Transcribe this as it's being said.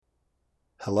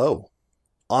Hello.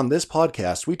 On this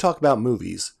podcast, we talk about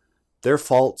movies, their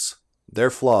faults, their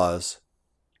flaws,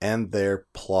 and their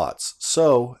plots.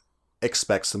 So,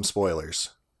 expect some spoilers.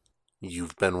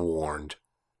 You've been warned.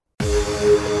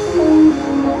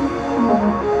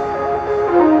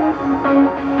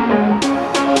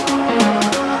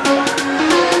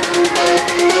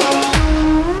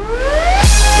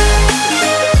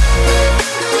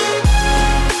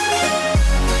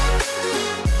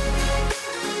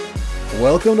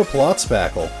 Welcome to Plot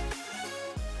Spackle.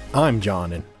 I'm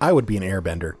John, and I would be an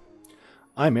airbender.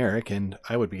 I'm Eric, and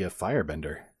I would be a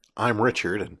firebender. I'm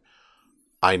Richard, and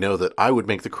I know that I would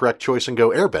make the correct choice and go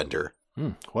airbender.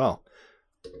 Well,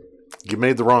 You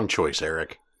made the wrong choice,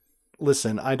 Eric.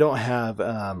 listen, I don't have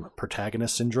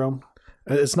protagonist syndrome.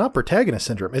 It's not protagonist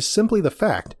syndrome. It's simply the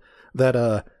fact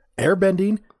that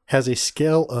airbending has a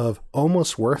scale of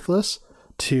almost worthless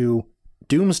to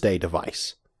doomsday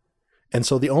device. And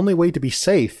so the only way to be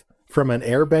safe from an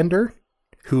airbender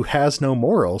who has no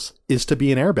morals is to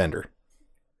be an airbender.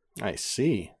 I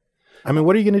see. I mean,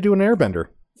 what are you going to do in an airbender?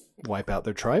 Wipe out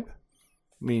their tribe?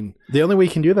 I mean, The only way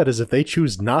you can do that is if they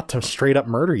choose not to straight up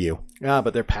murder you.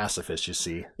 but they're pacifists, you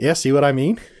see. Yeah, see what I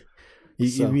mean? You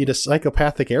So- meet a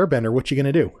psychopathic airbender, what you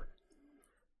going to do?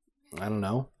 I don't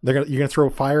know. You're gonna throw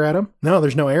fire at them? No,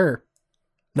 there's no air,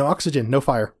 no oxygen, no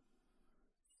fire.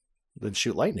 Then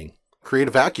shoot lightning. Create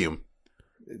a vacuum.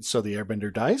 So the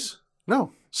airbender dies?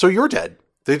 No. So you're dead.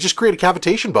 They just create a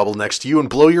cavitation bubble next to you and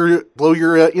blow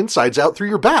your insides out through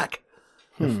your back.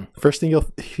 First thing you'll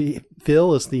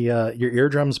feel is your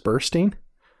eardrums bursting.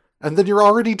 And then you're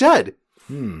already dead.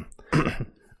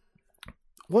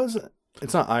 What is it?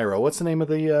 It's not Iroh. What's the name of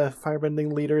the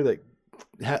firebending leader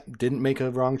that didn't make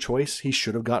a wrong choice? He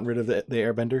should have gotten rid of the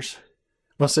airbenders.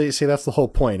 Well, see, that's the whole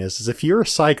point is if you're a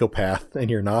psychopath and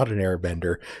you're not an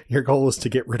airbender, your goal is to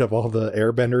get rid of all the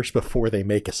airbenders before they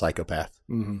make a psychopath.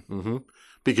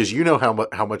 Because you know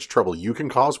how much trouble you can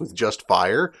cause with just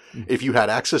fire. If you had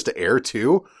access to air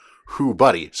too,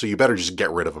 buddy? So you better just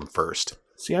get rid of them first.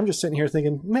 See, I'm just sitting here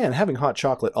thinking, man, having hot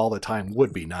chocolate all the time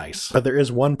would be nice. But there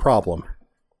is one problem.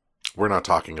 We're not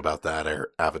talking about that,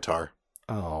 Avatar.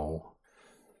 Oh.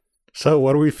 So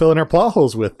what are we filling our plot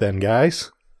holes with then,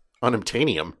 guys?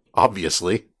 Unobtainium,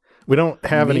 obviously. We don't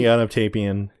have any Meat.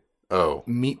 unobtainium Oh,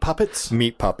 Meat puppets?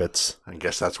 meat puppets. I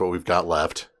guess that's what we've got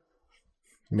left.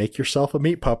 Make yourself a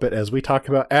meat puppet as we talk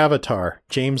about Avatar,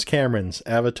 James Cameron's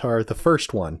Avatar, the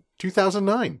first one.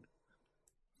 2009.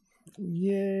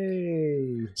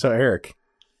 Yay. So, Eric,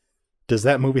 does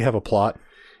that movie have a plot?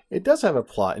 It does have a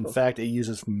plot. In fact, it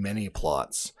uses many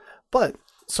plots. But,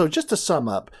 so just to sum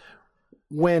up,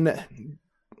 when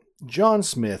John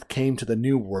Smith came to the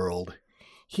New World,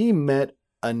 he met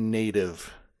a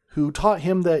native who taught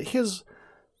him that his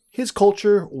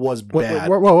culture was bad.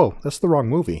 Whoa. That's the wrong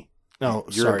movie. No,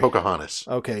 You're sorry. in Pocahontas.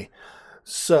 Okay.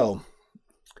 So,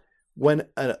 when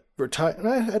I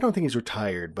don't think he's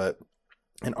retired, but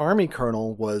an army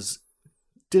colonel was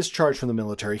discharged from the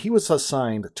military. He was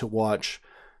assigned to watch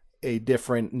a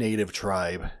different native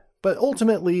tribe. But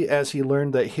ultimately, as he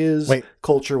learned that his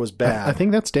culture was bad. I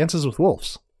think that's Dances with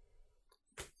Wolves.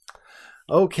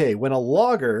 Okay, when a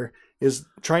logger is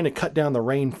trying to cut down the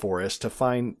rainforest to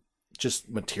find just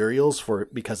materials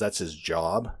because that's his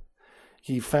job,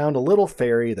 he found a little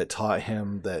fairy that taught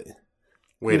him that.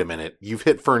 Wait a minute. You've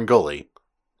hit Fern Gully.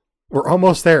 We're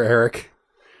almost there, Eric.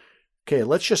 Okay,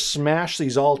 let's just smash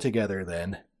these all together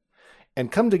then,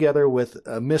 and come together with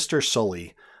Mr.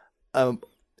 Sully, an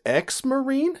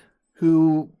ex-Marine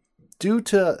who, due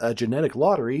to a genetic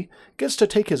lottery, gets to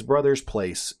take his brother's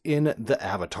place in the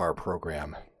Avatar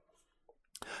program.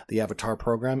 The Avatar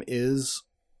program is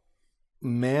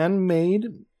man-made,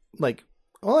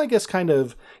 I guess kind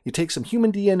of, you take some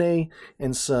human DNA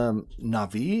and some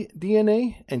Na'vi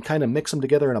DNA and kind of mix them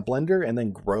together in a blender and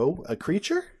then grow a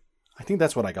creature? I think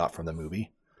that's what I got from the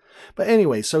movie. But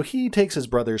anyway, so he takes his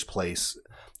brother's place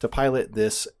to pilot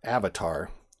this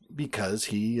Avatar because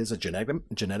he is a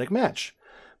genetic match.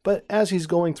 But as he's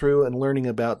going through and learning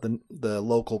about the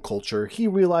local culture, he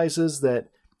realizes that,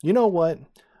 you know what?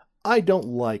 I don't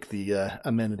like the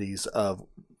amenities of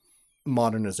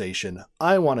modernization.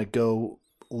 I want to go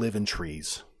live in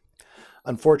trees.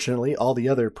 Unfortunately, all the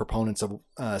other proponents of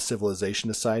civilization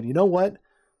decide, you know what?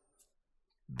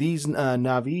 These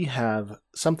Na'vi have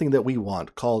something that we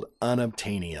want called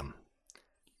unobtainium.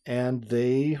 And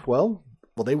they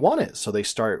want it. So they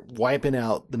start wiping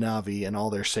out the Na'vi and all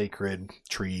their sacred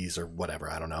trees or whatever,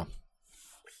 I don't know.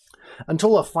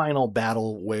 Until a final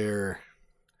battle where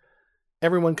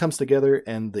everyone comes together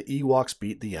and the Ewoks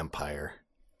beat the Empire.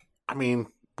 I mean,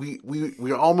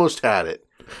 we almost had it.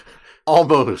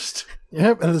 Almost.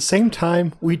 Yep, and at the same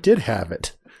time, we did have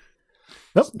it.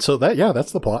 Yep, so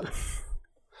that's the plot.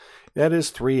 That is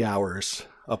 3 hours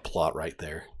of plot right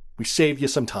there. We saved you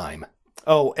some time.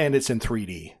 Oh, and it's in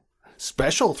 3D.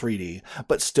 Special 3D,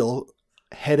 but still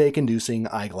headache-inducing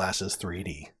eyeglasses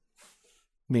 3D.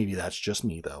 Maybe that's just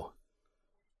me, though.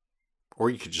 Or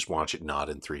you could just watch it not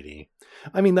in 3D.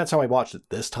 I mean, that's how I watched it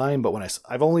this time, but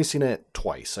I've only seen it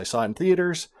twice. I saw it in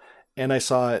theaters, and I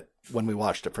saw it when we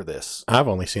watched it for this. I've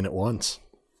only seen it once.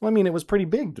 Well, I mean, it was pretty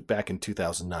big back in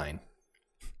 2009.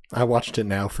 I watched it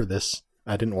now for this.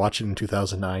 I didn't watch it in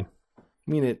 2009. I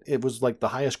mean, it was like the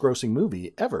highest grossing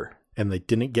movie ever. And they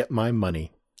didn't get my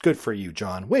money. Good for you,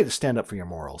 John. Way to stand up for your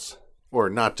morals. Or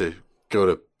not to go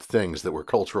to things that were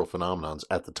cultural phenomenons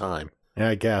at the time. Yeah,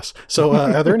 I guess. So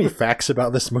are there any facts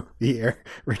about this movie here,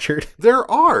 Richard? There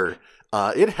are.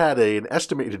 It had an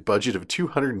estimated budget of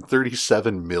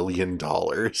 $237 million.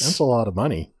 That's a lot of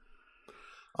money.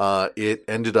 It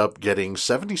ended up getting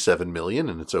 $77 million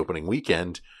in its opening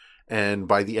weekend, and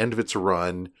by the end of its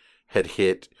run had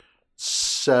hit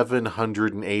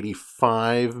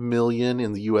 $785 million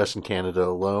in the US and Canada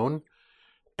alone,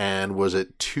 and was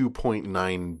at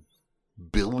 $2.9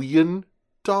 billion.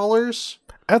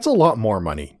 That's a lot more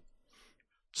money.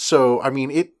 So, I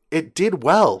mean, it did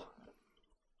well.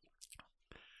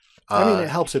 I mean, it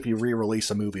helps if you re-release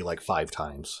a movie like 5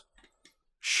 times.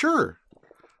 Sure.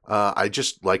 I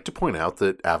just like to point out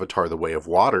that Avatar: The Way of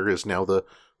Water is now the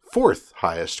 4th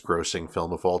highest grossing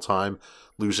film of all time,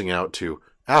 losing out to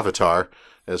Avatar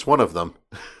as one of them.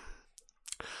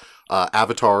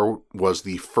 Avatar was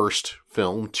the first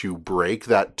film to break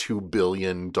that $2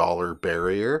 billion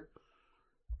barrier.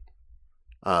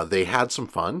 They had some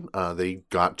fun. They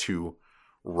got to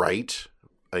write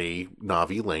a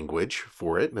Na'vi language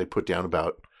for it. They put down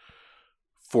about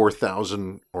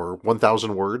 4,000 or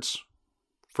 1,000 words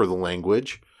for the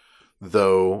language,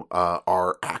 though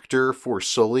our actor for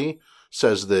Sully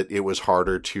says that it was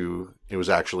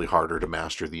actually harder to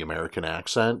master the American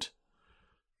accent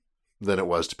than it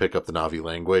was to pick up the Na'vi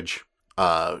language.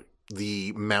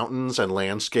 The mountains and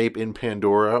landscape in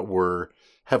Pandora were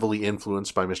heavily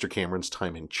influenced by Mr. Cameron's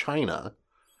time in China,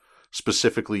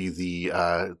 specifically the,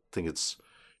 I think it's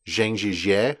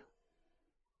Zhangjiajie.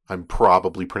 I'm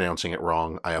probably pronouncing it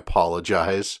wrong. I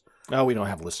apologize. Oh, we don't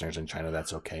have listeners in China.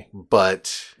 That's okay.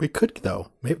 But We could,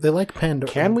 though. Maybe they like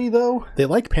Pandora. Can we, though? They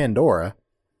like Pandora.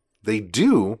 they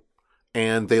do,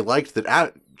 and they liked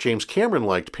that. James Cameron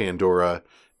liked Pandora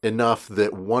enough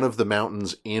that one of the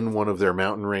mountains in one of their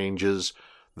mountain ranges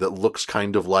that looks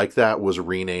kind of like that was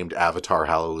renamed Avatar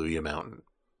Hallelujah Mountain.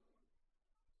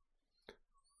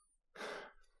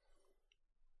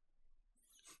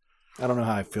 I don't know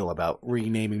how I feel about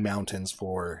renaming mountains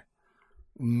for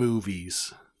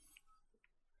movies.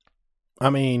 I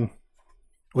mean,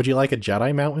 would you like a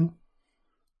Jedi Mountain?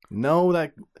 No,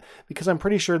 because I'm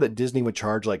pretty sure that Disney would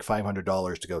charge like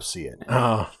 $500 to go see it.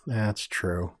 Oh, that's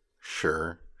true.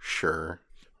 Sure.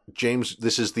 James,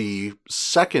 this is the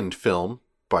second film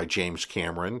by James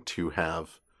Cameron to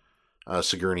have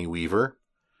Sigourney Weaver,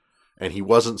 and he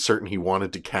wasn't certain he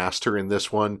wanted to cast her in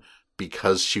this one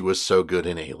because she was so good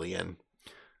in Alien.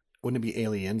 Wouldn't it be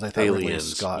Aliens? I thought Ridley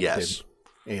Aliens, Scott yes.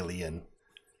 did Alien.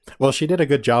 Well, she did a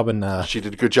good job in... She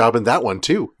did a good job in that one,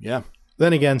 too. Yeah.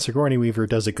 Then again, Sigourney Weaver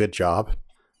does a good job.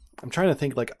 I'm trying to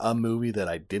think like a movie that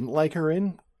I didn't like her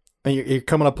in. And you're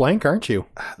coming up blank, aren't you?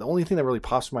 The only thing that really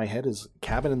pops in my head is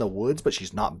Cabin in the Woods, but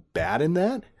she's not bad in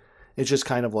that. It's just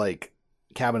kind of like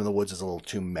Cabin in the Woods is a little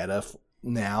too meta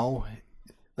now.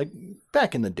 Like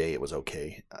back in the day, it was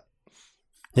okay.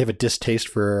 You have a distaste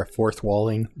for fourth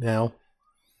walling now?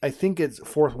 I think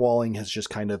fourth walling has just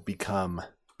kind of become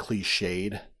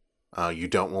cliched. You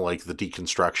don't like the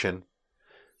deconstruction?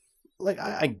 Like,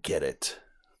 I get it.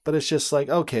 But it's just like,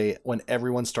 okay, when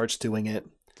everyone starts doing it.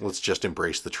 Let's just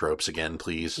embrace the tropes again,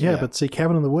 please. Yeah, but see,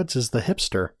 Cabin in the Woods is the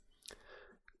hipster.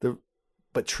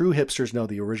 But true hipsters know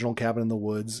the original Cabin in the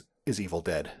Woods is Evil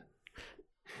Dead.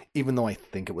 Even though I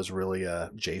think it was really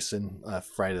Jason,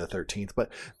 Friday the 13th.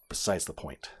 But besides the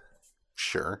point.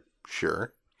 Sure.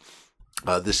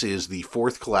 This is the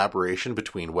 4th collaboration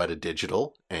between Weta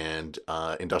Digital and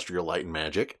Industrial Light and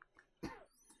Magic.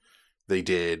 They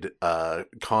did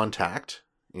Contact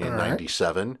in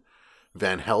 97,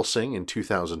 Van Helsing in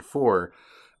 2004,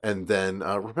 and then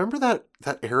remember that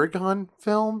Aragon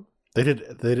film? They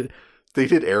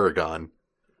did Aragon.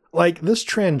 Like this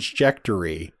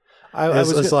trajectory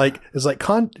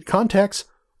Contact's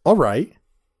all right.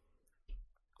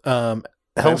 Van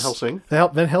Helsing.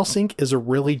 Van Helsing is a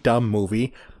really dumb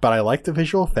movie, but I like the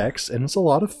visual effects and it's a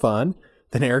lot of fun.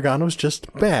 Then Aragon was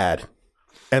just bad.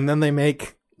 And then they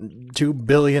make $2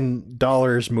 billion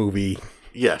movie.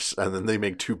 Yes, and then they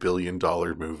make $2 billion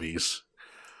movies.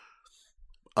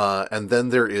 And then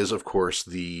there is, of course,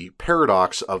 the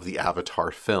paradox of the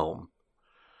Avatar film.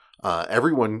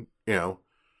 Everyone,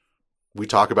 we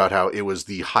talk about how it was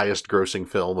the highest grossing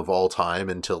film of all time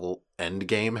until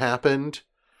Endgame happened.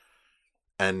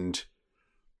 And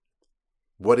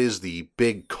what is the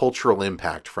big cultural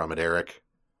impact from it, Eric?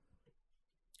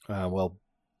 Well,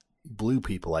 blue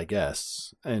people, I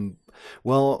guess. And,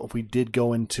 well, we did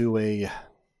go into a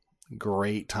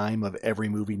great time of every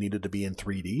movie needed to be in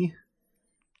 3D.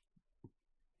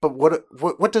 But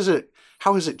what does it,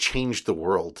 how has it changed the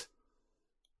world?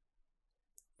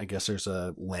 I guess there's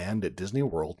a land at Disney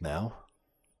World now.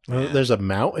 Well, there's a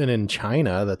mountain in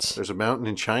China There's a mountain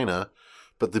in China,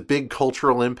 but the big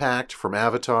cultural impact from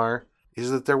Avatar is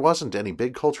that there wasn't any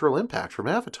big cultural impact from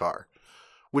Avatar,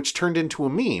 which turned into a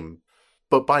meme.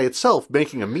 But by itself,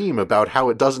 making a meme about how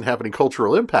it doesn't have any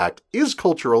cultural impact is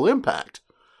cultural impact.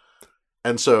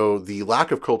 And so the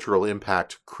lack of cultural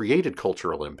impact created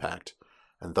cultural impact,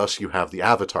 and thus you have the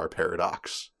Avatar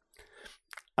paradox.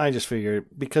 I just figured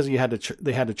because they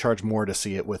had to charge more to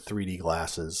see it with 3D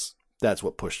glasses. That's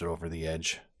what pushed it over the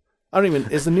edge.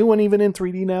 Is the new one even in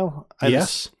 3D now?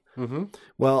 Yes. Mm-hmm.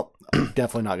 Well, I'm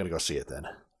definitely not going to go see it then.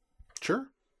 Sure.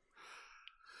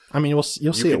 I mean, you'll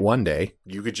see it one day.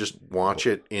 You could just watch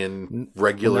it in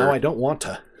regular... No, I don't want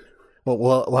to. Well,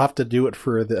 we'll have to do it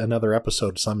for another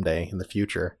episode someday in the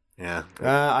future. Yeah.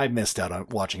 I missed out on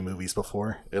watching movies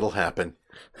before. It'll happen.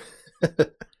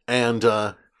 And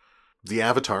the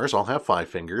avatars all have 5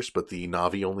 fingers, but the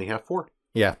Na'vi only have 4.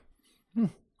 Yeah.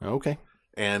 Okay.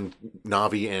 And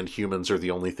Na'vi and humans are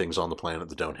the only things on the planet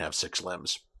that don't have 6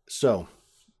 limbs. So,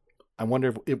 I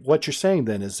wonder if what you're saying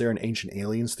then, is there an ancient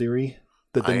aliens theory?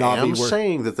 That the I Na'vi am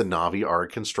saying that the Na'vi are a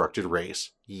constructed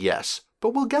race. Yes,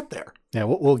 but we'll get there. Yeah,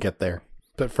 we'll get there.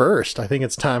 But first, I think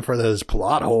it's time for those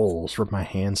plot holes. Rub my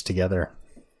hands together.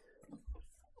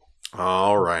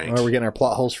 All right. Where are we getting our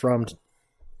plot holes from?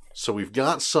 So we've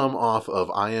got some off of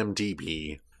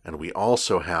IMDb, and we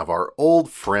also have our old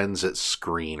friends at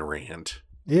Screen Rant.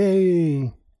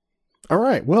 Yay. All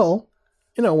right, well,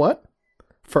 you know what?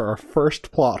 For our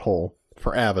first plot hole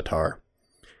for Avatar,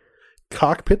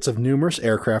 cockpits of numerous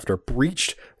aircraft are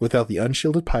breached without the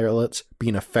unshielded pilots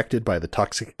being affected by the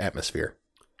toxic atmosphere.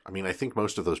 I mean, I think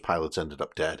most of those pilots ended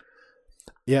up dead.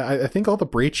 Yeah, I think all the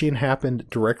breaching happened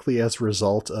directly as a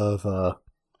result of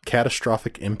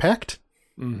catastrophic impact.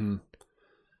 Mm-hmm.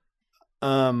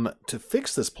 To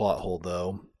fix this plot hole,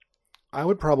 though, I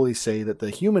would probably say that the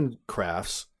human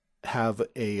crafts have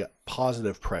a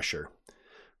positive pressure.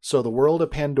 So the world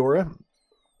of Pandora,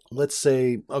 let's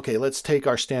take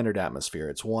our standard atmosphere.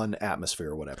 It's 1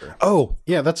 atmosphere or whatever. Oh,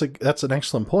 yeah, that's an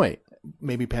excellent point.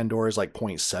 Maybe Pandora is like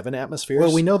 0.7 atmospheres.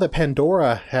 Well, we know that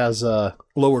Pandora has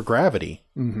lower gravity,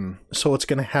 mm-hmm. so it's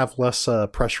going to have less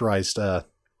pressurized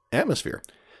atmosphere.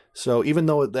 So even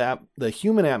though the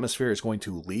human atmosphere is going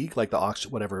to leak, like the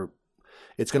oxygen, whatever,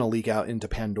 it's going to leak out into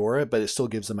Pandora, but it still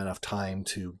gives them enough time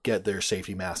to get their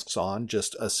safety masks on.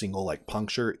 Just a single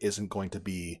puncture isn't going to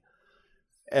be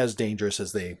as dangerous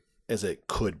as it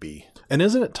could be. And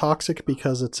isn't it toxic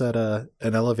because it's at an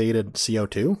elevated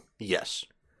CO2? Yes.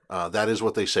 That is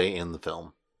what they say in the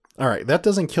film. All right. That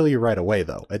doesn't kill you right away,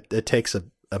 though. It takes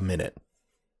a minute.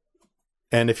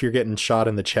 And if you're getting shot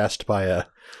in the chest by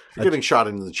You're getting shot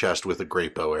in the chest with a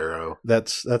great bow arrow.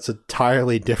 That's an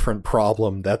entirely different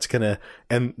problem. That's gonna,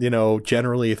 and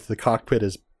generally if the cockpit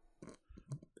is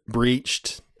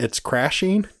breached, it's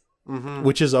crashing, mm-hmm.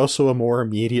 which is also a more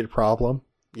immediate problem.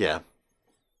 Yeah.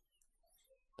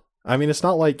 I mean, it's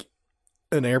not like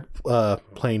an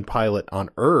airplane pilot on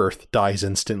Earth dies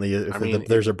instantly if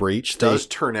there's a breach. It does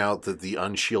turn out that the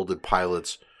unshielded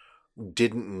pilots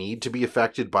didn't need to be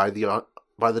affected by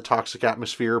the toxic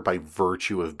atmosphere by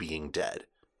virtue of being dead.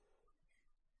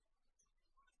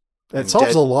 It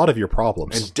solves a lot of your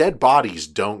problems. And dead bodies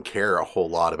don't care a whole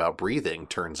lot about breathing,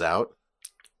 turns out.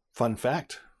 Fun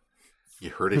fact. You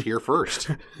heard it here first.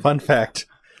 Fun fact.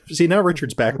 See, now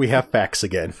Richard's back. We have facts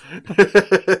again.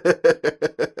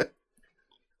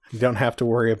 You don't have to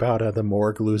worry about the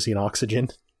morgue losing oxygen.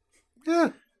 Yeah.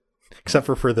 Except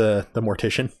for the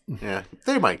mortician. Yeah,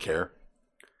 they might care.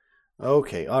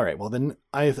 Okay, all right. Well, then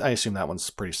I assume that one's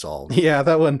pretty solved. Yeah,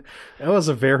 that was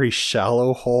a very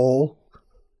shallow hole.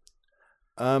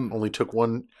 Barely took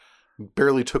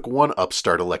one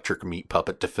upstart electric meat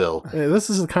puppet to fill. This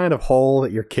is the kind of hole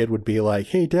that your kid would be like,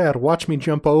 "Hey, Dad, watch me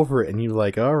jump over it," and you're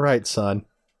like, "All right, son."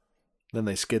 Then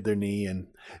they skid their knee and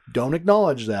don't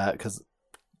acknowledge that because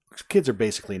kids are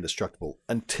basically indestructible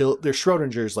until their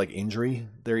Schrodinger's injury.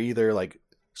 They're either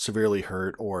severely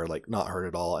hurt or like not hurt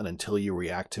at all, and until you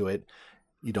react to it,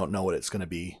 you don't know what it's going to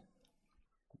be.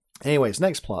 Anyways,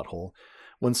 next plot hole.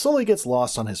 When Sully gets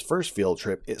lost on his first field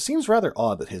trip, it seems rather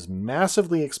odd that his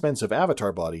massively expensive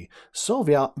avatar body, so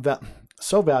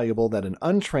valuable that an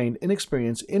untrained,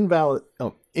 inexperienced,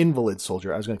 invalid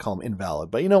soldier, I was going to call him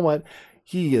invalid, but you know what?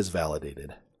 He is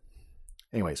validated.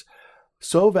 Anyways,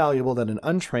 so valuable that an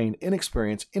untrained,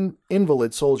 inexperienced,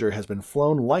 invalid soldier has been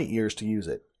flown light years to use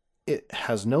it. It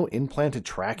has no implanted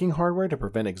tracking hardware to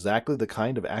prevent exactly the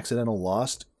kind of accidental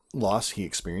loss he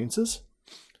experiences.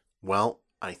 Well,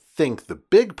 I think the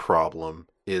big problem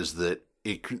is that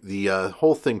the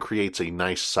whole thing creates a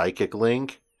nice psychic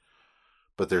link,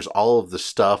 but there's all of the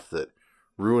stuff that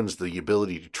ruins the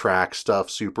ability to track stuff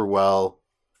super well.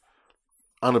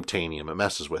 Unobtainium, it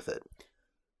messes with it.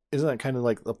 Isn't that kind of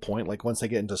like the point? Like once they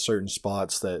get into certain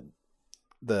spots that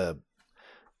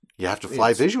you have to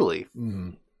fly visually.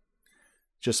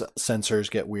 Just sensors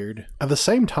get weird. At the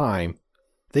same time,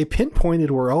 they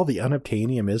pinpointed where all the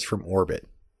unobtainium is from orbit.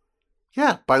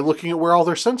 Yeah, by looking at where all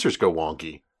their sensors go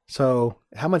wonky. So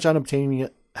how much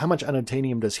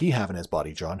unobtainium does he have in his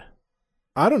body, John?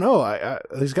 I don't know.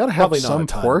 He's got to have Probably not some a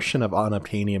ton. portion of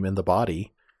unobtainium in the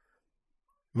body.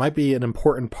 Might be an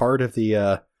important part of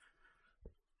the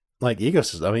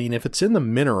ecosystem. I mean, if it's in the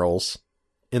minerals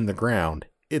in the ground,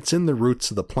 it's in the roots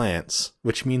of the plants,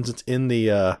 which means it's in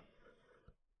the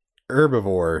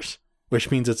herbivores,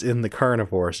 which means it's in the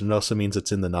carnivores, and also means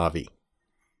it's in the Na'vi.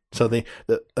 So the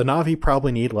Na'vi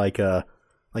probably need like a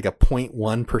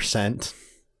 0.1%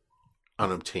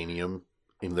 unobtainium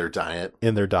in their diet.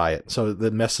 So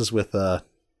that messes with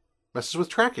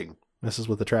tracking. Messes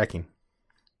with the tracking.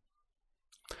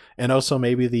 And also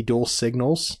maybe the dual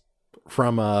signals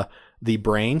from the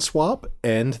brain swap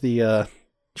and the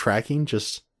tracking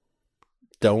just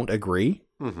don't agree.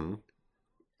 Mm-hmm.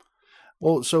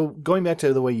 Well, so going back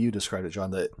to the way you described it,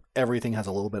 John, that everything has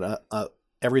a little bit of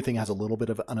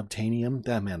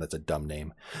unobtainium. Man, that's a dumb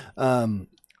name.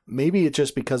 Maybe it's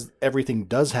just because everything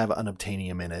does have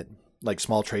unobtainium in it, like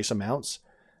small trace amounts,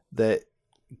 that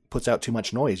puts out too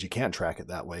much noise. You can't track it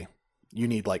that way. You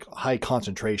need like high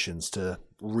concentrations to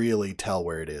really tell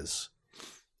where it is.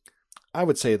 I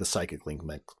would say the psychic link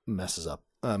messes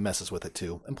with it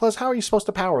too. And plus, how are you supposed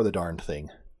to power the darned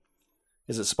thing?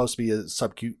 Is it supposed to be a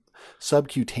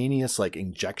subcutaneous like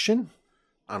injection?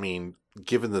 I mean,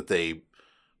 given that they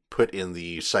put in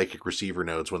the psychic receiver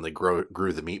nodes when they grew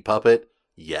the meat puppet,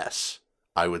 yes,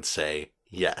 I would say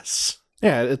yes.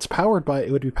 Yeah, it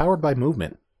would be powered by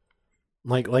movement,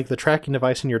 like the tracking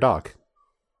device in your dog.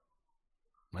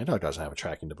 My dog doesn't have a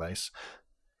tracking device.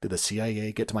 Did the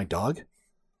CIA get to my dog?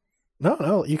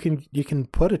 No, you can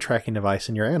put a tracking device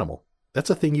in your animal. That's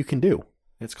a thing you can do.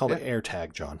 It's called an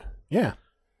AirTag, John. Yeah.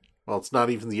 Well, it's not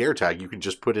even the AirTag. You can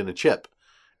just put in a chip,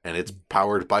 and it's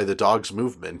powered by the dog's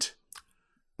movement.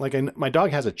 Like my dog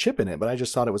has a chip in it, but I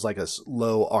just thought it was like a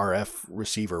low RF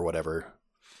receiver or whatever.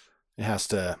 You have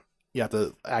to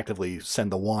actively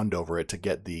send the wand over it to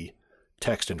get the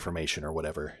text information or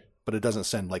whatever, but it doesn't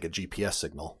send like a GPS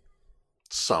signal.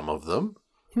 Some of them.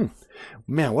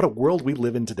 Man, what a world we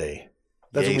live in today.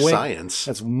 Science.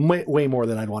 That's way more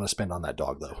than I'd want to spend on that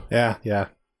dog, though. Yeah.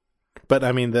 But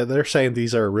I mean, they're saying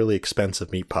these are really expensive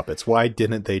meat puppets. Why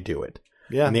didn't they do it?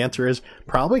 Yeah. And the answer is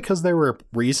probably because there were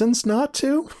reasons not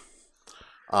to.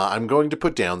 I'm going to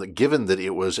put down that given that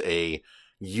it was a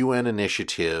UN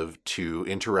initiative to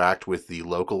interact with the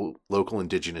local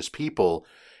indigenous people,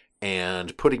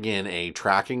 and putting in a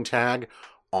tracking tag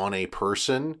on a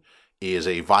person is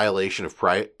a violation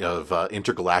of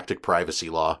intergalactic privacy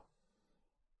law.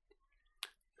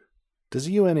 Does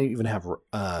the UN even have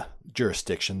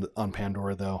jurisdiction on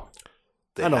Pandora, though?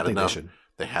 I don't think they should.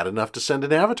 They had enough to send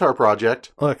an Avatar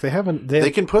project. Look, they haven't. They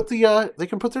can put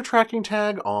their tracking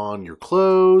tag on your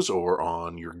clothes or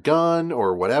on your gun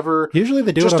or whatever. Usually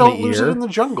they do just it on don't the lose ear. it in the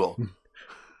jungle.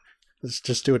 Let's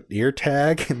just do an ear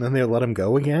tag, and then they'll let him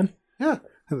go again. Yeah,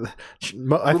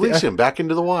 release him back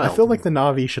into the wild. I feel like the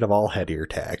Na'vi should have all had ear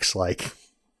tags. Like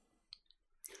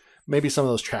maybe some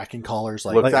of those tracking collars.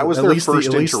 Look, that was their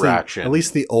first interaction. At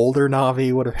least the older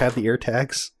Na'vi would have had the ear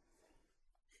tags.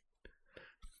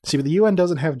 See, but the UN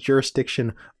doesn't have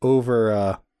jurisdiction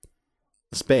over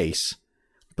space,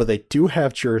 but they do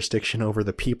have jurisdiction over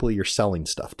the people you're selling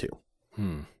stuff to.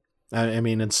 I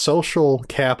mean, and social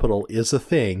capital is a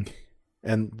thing,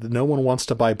 and no one wants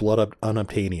to buy blood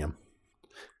unobtainium.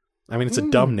 I mean, it's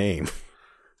a dumb name.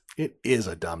 It is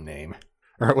a dumb name.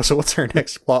 All right, so what's our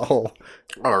next plot hole?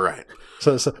 All right.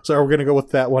 So we're going to go with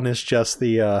that one is just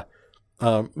the,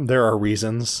 there are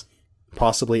reasons,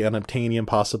 possibly unobtainium,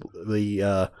 possibly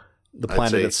the I'd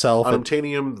planet say itself.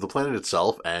 Unobtainium, the planet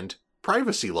itself, and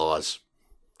privacy laws.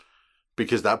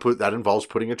 Because that involves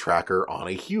putting a tracker on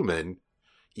a human,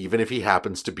 even if he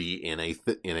happens to be in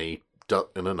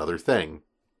another thing.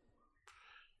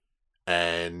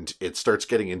 And it starts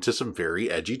getting into some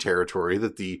very edgy territory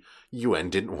that the UN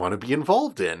didn't want to be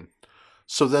involved in.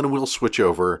 So then we'll switch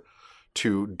over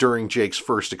to during Jake's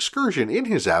first excursion in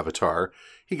his avatar,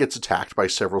 he gets attacked by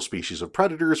several species of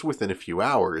predators within a few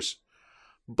hours.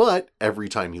 But every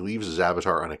time he leaves his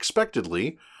avatar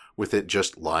unexpectedly, with it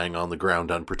just lying on the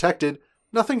ground unprotected,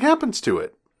 nothing happens to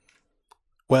it.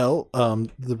 Well,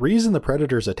 the reason the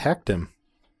predators attacked him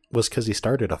was because he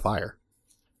started a fire.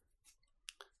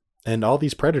 And all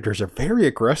these predators are very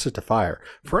aggressive to fire.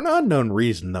 For an unknown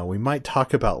reason, though, we might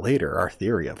talk about later our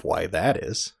theory of why that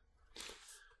is.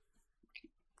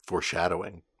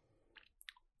 Foreshadowing.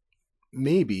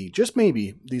 Maybe, just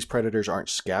maybe, these predators aren't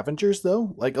scavengers,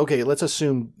 though. Like, okay, let's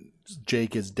assume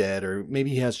Jake is dead, or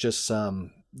maybe he has just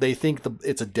some... They think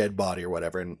it's a dead body or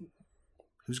whatever, and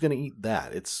who's going to eat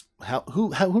that?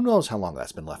 Who knows how long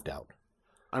that's been left out?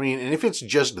 I mean, and if it's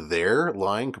just there,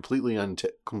 lying completely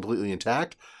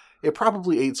intact, it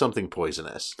probably ate something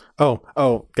poisonous.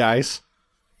 Oh, guys.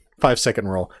 5-second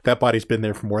rule. That body's been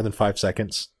there for more than 5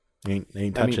 seconds.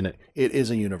 Ain't touching it. It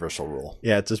is a universal rule.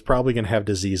 Yeah, it's probably going to have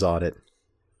disease on it.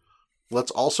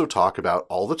 Let's also talk about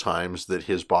all the times that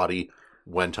his body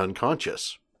went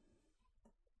unconscious.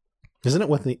 Isn't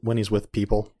it when he's with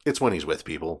people? It's when he's with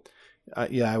people.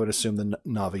 Yeah, I would assume the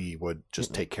Na'vi would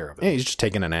just take care of it. Yeah, he's just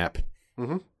taking a nap.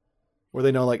 Mm-hmm. Where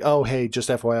they know, like, oh, hey, just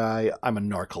FYI, I'm a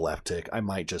narcoleptic. I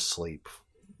might just sleep.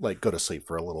 Like, go to sleep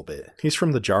for a little bit. He's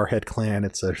from the Jarhead clan.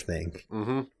 It's their thing.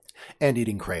 Mm-hmm. And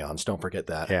eating crayons. Don't forget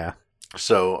that. Yeah.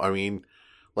 So, I mean,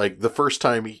 like, the first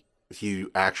time he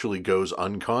actually goes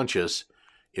unconscious,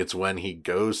 it's when he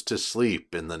goes to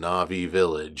sleep in the Na'vi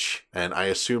village. And I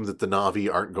assume that the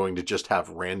Na'vi aren't going to just have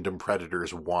random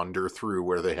predators wander through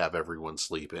where they have everyone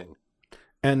sleeping.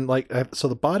 And, like, so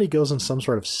the body goes in some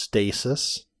sort of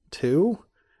stasis, too.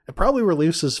 It probably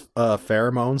releases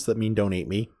pheromones that mean don't eat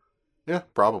me. Yeah,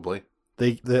 probably.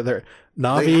 They're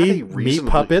Na'vi They meat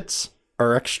puppets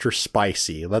are extra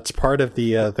spicy. That's part of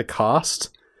the cost,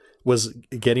 was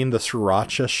getting the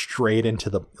sriracha straight into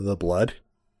the blood.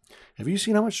 Have you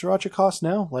seen how much sriracha costs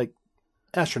now? Like,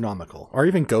 astronomical. Or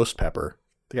even ghost pepper.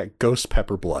 They got ghost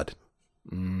pepper blood.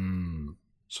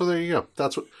 So there you go.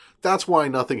 That's why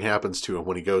nothing happens to him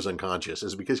when he goes unconscious,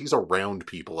 is because he's around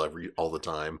people all the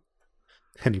time.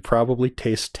 And he probably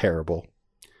tastes terrible.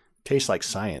 Tastes like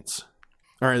science.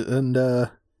 All right, and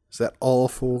is that all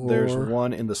for... There's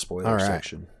one in the spoiler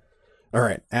section. All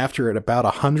right, after at about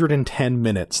 110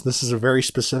 minutes, this is a very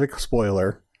specific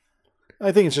spoiler.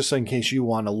 I think it's just in case you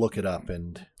want to look it up.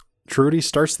 And Trudy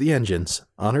starts the engines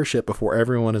on her ship before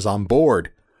everyone is on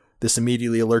board. This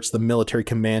immediately alerts the military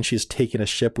command she has taken a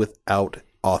ship without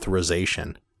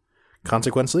authorization.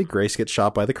 Consequently, Grace gets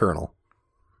shot by the colonel.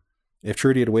 If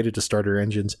Trudy had waited to start her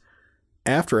engines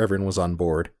after everyone was on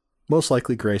board, most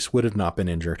likely Grace would have not been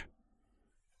injured.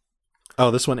 Oh,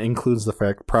 this one includes the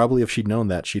fact, probably if she'd known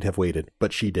that, she'd have waited,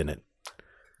 but she didn't.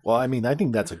 Well, I mean, I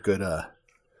think that's a good...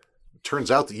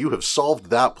 Turns out that you have solved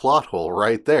that plot hole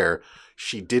right there.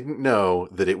 She didn't know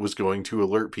that it was going to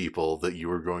alert people that you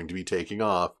were going to be taking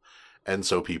off, and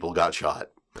so people got shot.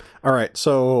 All right,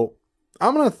 so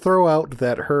I'm going to throw out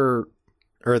that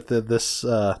this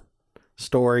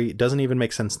story doesn't even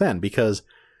make sense then, because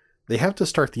they have to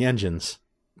start the engines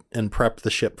and prep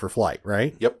the ship for flight,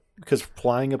 right? Yep. Because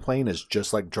flying a plane is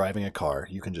just like driving a car.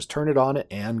 You can just turn it on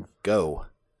and go.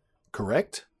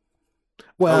 Correct?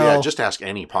 Well, just ask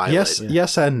any pilot.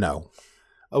 Yes and no.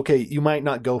 Okay, you might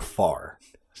not go far.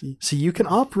 See, you can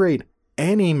operate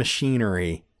any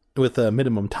machinery with a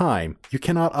minimum time. You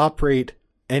cannot operate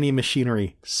any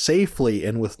machinery safely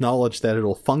and with knowledge that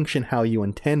it'll function how you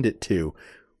intend it to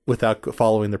without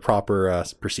following the proper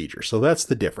procedure. So that's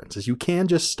the difference, is you can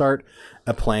just start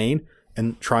a plane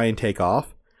and try and take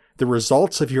off. The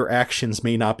results of your actions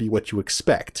may not be what you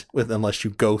expect unless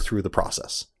you go through the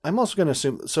process. I'm also going to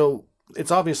assume... So it's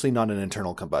obviously not an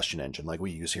internal combustion engine like we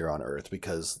use here on Earth,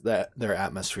 because their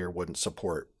atmosphere wouldn't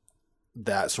support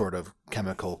that sort of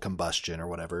chemical combustion or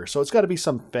whatever. So it's got to be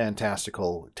some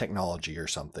fantastical technology or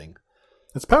something.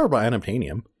 It's powered by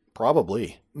unobtainium.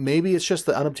 Probably. Maybe it's just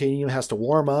the unobtainium has to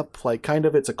warm up. Like, kind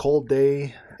of, it's a cold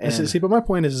day. And See, but my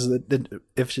point is that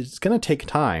if it's going to take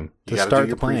time to start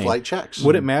the plane, pre-flight checks.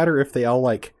 Would it matter if they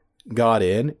all got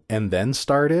in and then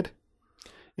started?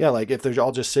 Yeah, like if they're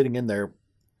all just sitting in there,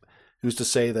 who's to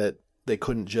say that they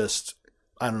couldn't just,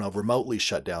 I don't know, remotely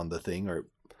shut down the thing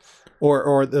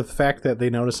or the fact that they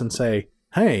notice and say,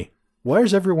 hey, why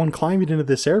is everyone climbing into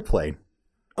this airplane?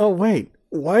 Oh, wait,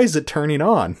 why is it turning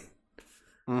on?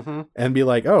 Mm-hmm. And be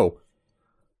like, oh,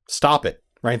 stop it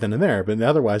right then and there. But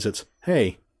otherwise it's,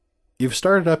 hey, you've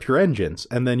started up your engines.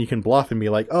 And then you can bluff and be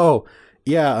like, oh,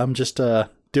 yeah, I'm just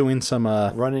doing some...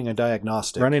 running a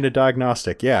diagnostic. running a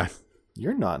diagnostic, yeah.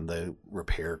 You're not in the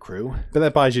repair crew. But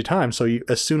that buys you time, so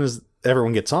as soon as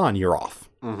everyone gets on, you're off.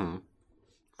 Mm-hmm.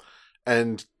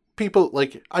 And people,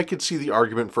 like, I could see the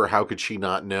argument for how could she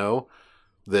not know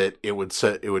that it would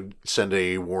send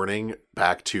a warning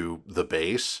back to the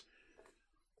base,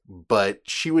 but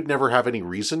she would never have any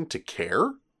reason to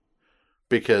care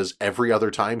because every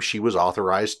other time she was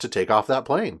authorized to take off that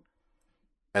plane.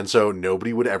 And so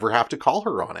nobody would ever have to call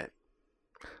her on it.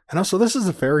 And also, this is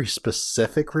a very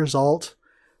specific result.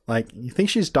 Like, you think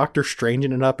she's Doctor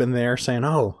Stranging it up in there saying,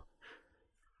 oh,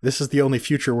 this is the only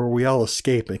future where we all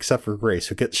escape except for Grace,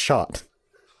 who gets shot.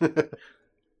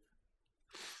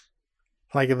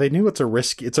 Like, if they knew it's a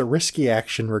risky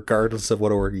action regardless of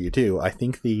what order you do. I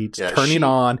think the turning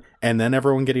on and then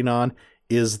everyone getting on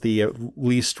is the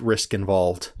least risk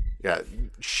involved. Yeah,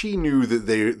 she knew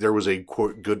that there was a,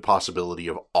 quote, good possibility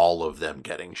of all of them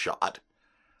getting shot.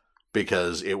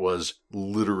 Because it was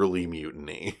literally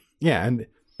mutiny. Yeah, and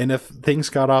if things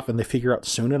got off and they figure out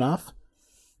soon enough,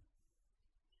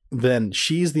 then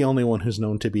she's the only one who's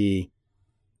known to be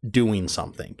doing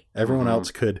something. Everyone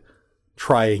else could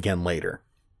try again later.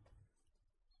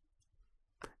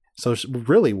 So it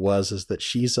really is that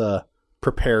she's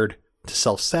prepared to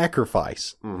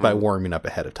self-sacrifice by warming up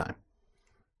ahead of time.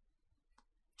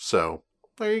 So,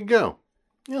 there you go.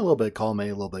 Yeah, a little bit column A,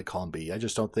 a little bit column B. I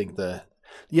just don't think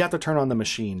you have to turn on the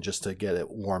machine just to get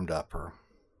it warmed up, or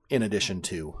in addition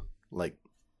to, like,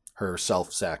 her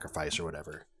self-sacrifice or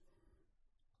whatever.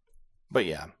 But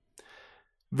yeah,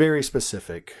 very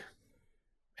specific.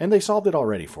 And they solved it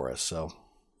already for us, so.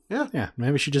 Yeah,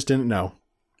 maybe she just didn't know.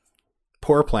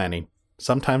 Poor planning.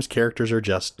 Sometimes characters are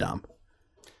just dumb.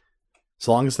 As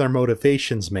long as their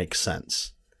motivations make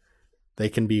sense, they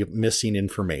can be missing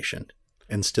information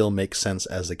and still make sense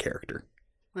as a character.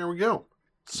 There we go.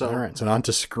 So, all right, so on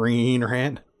to Screen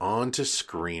Rant. On to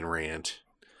Screen Rant.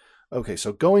 Okay,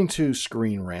 so going to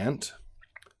Screen Rant.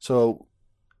 So,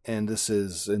 and this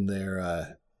is in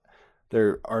their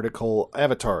article,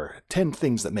 Avatar, 10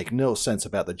 Things That Make No Sense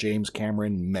About the James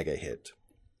Cameron Mega Hit.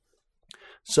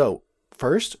 So,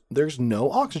 first, there's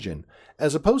no oxygen.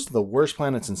 As opposed to the worst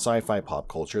planets in sci-fi pop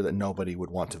culture that nobody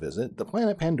would want to visit, the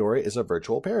planet Pandora is a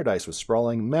virtual paradise with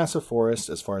sprawling, massive forests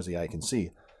as far as the eye can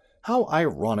see. How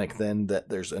ironic, then, that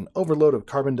there's an overload of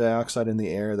carbon dioxide in the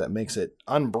air that makes it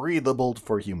unbreathable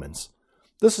for humans.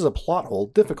 This is a plot hole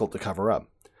difficult to cover up,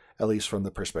 at least from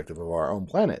the perspective of our own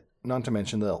planet, not to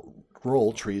mention the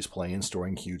role trees play in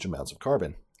storing huge amounts of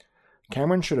carbon.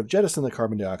 Cameron should have jettisoned the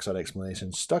carbon dioxide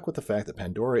explanation, stuck with the fact that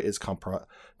Pandora is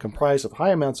comprised of high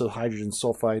amounts of hydrogen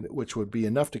sulfide, which would be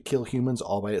enough to kill humans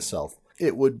all by itself.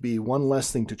 It would be one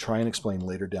less thing to try and explain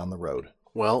later down the road.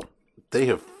 Well, they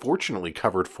have fortunately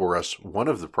covered for us one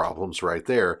of the problems right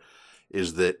there,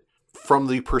 is that from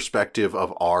the perspective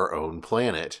of our own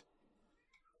planet,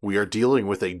 we are dealing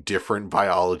with a different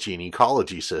biology and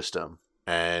ecology system.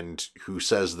 And who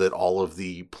says that all of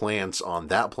the plants on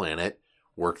that planet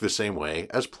work the same way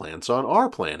as plants on our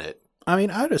planet? I mean,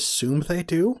 I'd assume they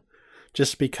do,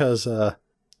 just because,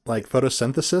 like,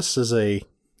 photosynthesis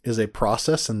is a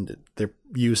process, and they're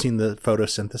using the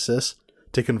photosynthesis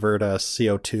to convert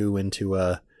CO2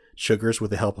 into sugars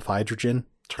with the help of hydrogen.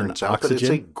 Turns out that it's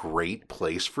a great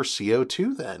place for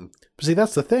CO2 then. But see,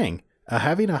 that's the thing.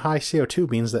 Having a high CO2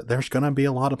 means that there's going to be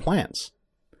a lot of plants.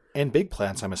 And big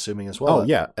plants, I'm assuming, as well. Oh,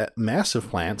 yeah. Massive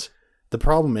plants. The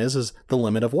problem is the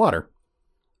limit of water.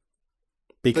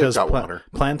 Because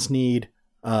plants need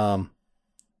the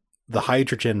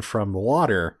hydrogen from the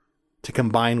water to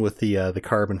combine with the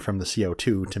carbon from the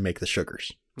CO2 to make the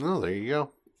sugars. Oh, there you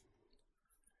go.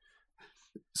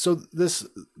 So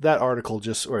that article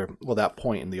that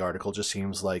point in the article just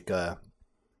seems like,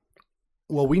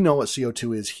 well, we know what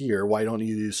CO2 is here. Why don't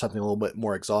you do something a little bit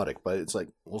more exotic? But it's like,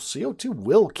 well, CO2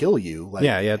 will kill you. Like,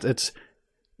 yeah, it's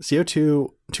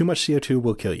CO2. Too much CO2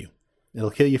 will kill you.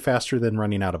 It'll kill you faster than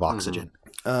running out of oxygen.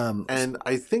 And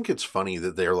I think it's funny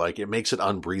that they're like, it makes it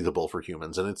unbreathable for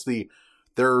humans. And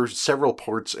there are several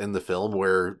parts in the film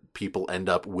where people end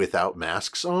up without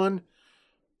masks on,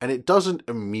 and it doesn't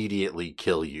immediately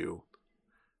kill you.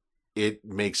 It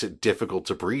makes it difficult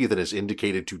to breathe and is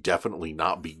indicated to definitely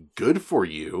not be good for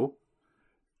you,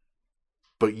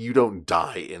 but you don't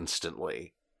die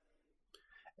instantly.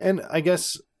 And I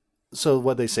guess, so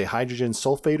what they say, hydrogen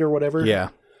sulfate or whatever? Yeah.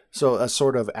 So a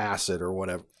sort of acid or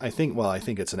whatever. I think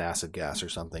it's an acid gas or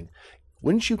something.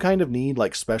 Wouldn't you kind of need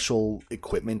like special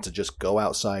equipment to just go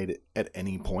outside at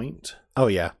any point? Oh,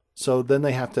 yeah. So then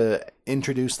they have to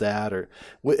introduce that, or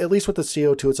at least with the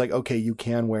CO2, it's like, okay, you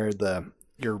can wear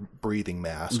your breathing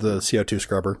mask. The CO2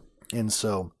 scrubber. And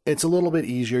so it's a little bit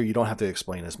easier. You don't have to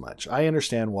explain as much. I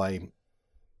understand why.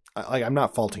 I'm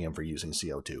not faulting him for using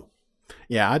CO2.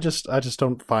 Yeah, I just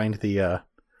don't find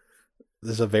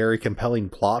there's a very compelling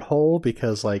plot hole,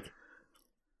 because like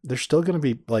there's still going to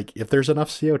be, like, if there's enough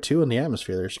CO2 in the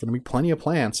atmosphere, there's going to be plenty of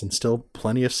plants and still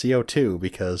plenty of CO2,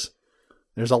 because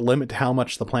there's a limit to how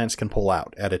much the plants can pull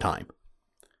out at a time.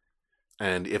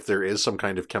 And if there is some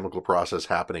kind of chemical process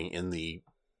happening in the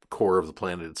core of the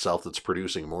planet itself that's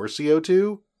producing more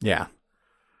CO2, Yeah.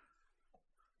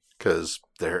 because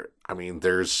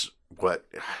there's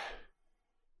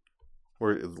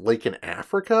where lake in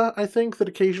Africa, I think, that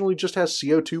occasionally just has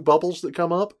CO2 bubbles that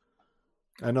come up.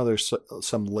 I know there's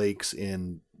some lakes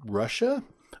in Russia,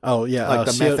 Oh, yeah. like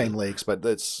the methane lakes, but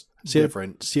that's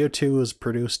different. CO2 is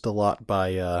produced a lot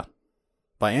by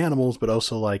animals, but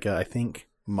also like I think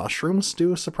mushrooms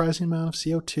do a surprising amount of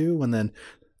CO2, and then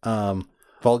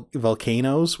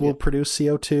volcanoes will produce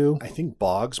CO2. I think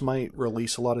bogs might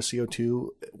release a lot of CO2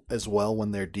 as well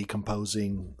when they're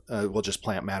decomposing. Just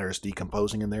plant matter is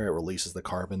decomposing in there. It releases the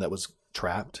carbon that was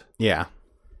trapped. Yeah.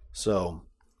 So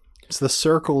It's the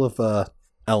circle of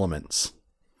elements.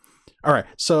 All right.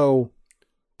 So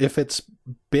if it's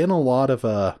been a lot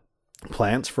of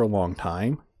plants for a long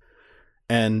time,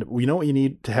 and we know what you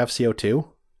need to have CO2?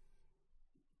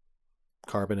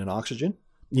 carbon and oxygen.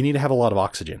 You need to have a lot of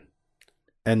oxygen.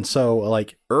 And so,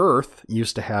 like, Earth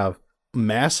used to have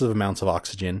massive amounts of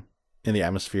oxygen in the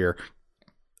atmosphere,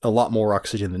 a lot more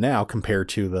oxygen than now compared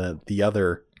to the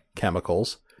other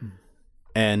chemicals.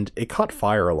 And it caught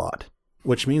fire a lot,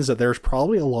 which means that there's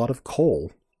probably a lot of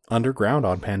coal underground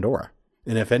on Pandora.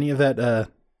 And if any of that,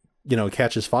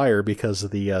 catches fire because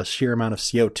of the sheer amount of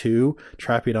CO2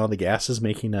 trapping all the gases,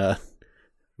 making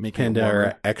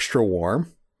Pandora extra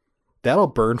warm, that'll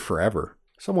burn forever.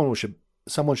 Someone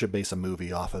should base a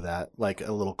movie off of that, like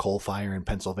a little coal fire in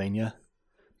Pennsylvania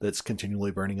that's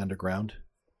continually burning underground.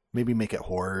 Maybe make it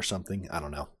horror or something. I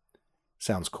don't know.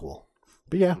 Sounds cool.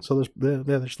 But yeah, so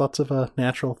there's lots of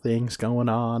natural things going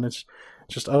on. It's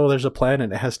just, there's a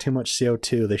planet that has too much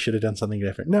CO2. They should have done something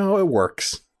different. No, it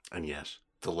works. And yes,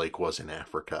 the lake was in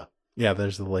Africa. Yeah,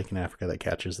 there's the lake in Africa that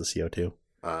catches the CO2.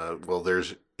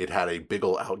 It had a big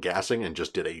ol' outgassing and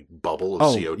just did a bubble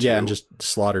of CO2. Yeah, and just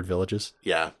slaughtered villages.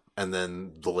 Yeah, and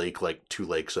then the lake, like 2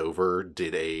 lakes over,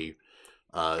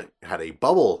 had a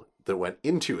bubble that went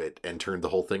into it and turned the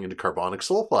whole thing into carbonic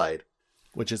sulfide.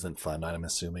 Which isn't fun, I'm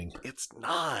assuming. It's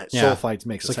not. Yeah. Sulfides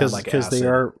makes it sound like acid.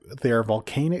 Because they are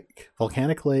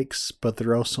volcanic lakes, but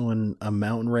they're also in a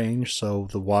mountain range, so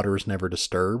the water is never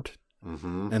disturbed.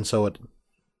 Mm-hmm. And so it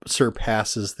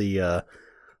surpasses the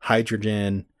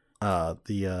hydrogen,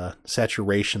 the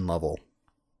saturation level.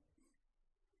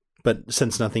 But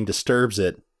since nothing disturbs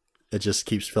it, it just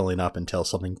keeps filling up until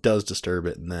something does disturb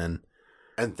it, and then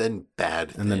bad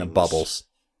things. And then it bubbles.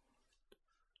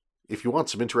 If you want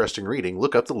some interesting reading,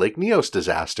 look up the Lake Neos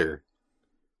disaster.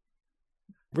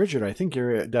 Richard, I think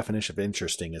your definition of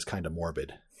interesting is kind of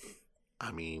morbid.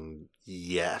 I mean,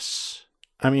 yes.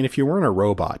 I mean, if you weren't a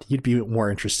robot, you'd be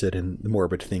more interested in the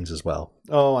morbid things as well.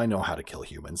 Oh, I know how to kill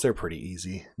humans. They're pretty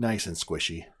easy. Nice and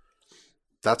squishy.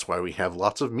 That's why we have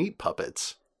lots of meat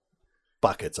puppets.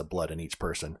 Buckets of blood in each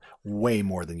person. Way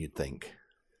more than you'd think.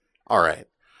 All right.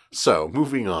 So,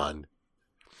 moving on.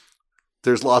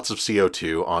 There's lots of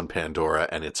CO2 on Pandora,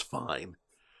 and it's fine.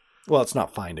 Well, it's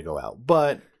not fine to go out,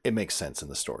 but it makes sense in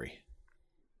the story.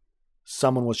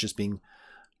 Someone was just being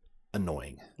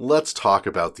annoying. Let's talk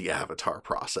about the avatar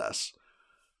process.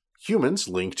 Humans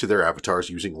link to their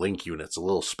avatars using link units, a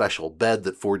little special bed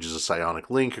that forges a psionic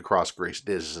link across great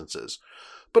distances.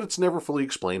 But it's never fully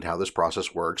explained how this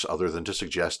process works, other than to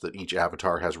suggest that each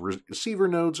avatar has receiver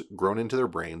nodes grown into their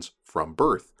brains from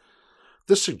birth.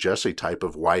 This suggests a type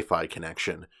of Wi-Fi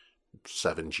connection,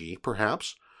 7G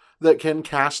perhaps, that can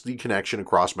cast the connection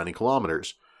across many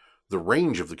kilometers. The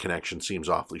range of the connection seems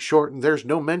awfully short, and there's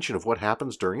no mention of what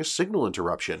happens during a signal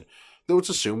interruption, though it's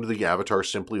assumed the avatar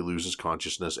simply loses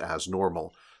consciousness as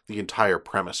normal. The entire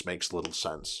premise makes little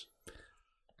sense.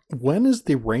 When is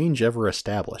the range ever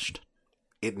established?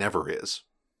 It never is.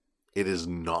 It is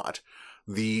not.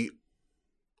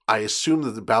 I assume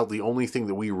that about the only thing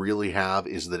that we really have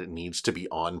is that it needs to be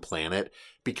on planet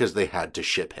because they had to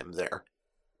ship him there.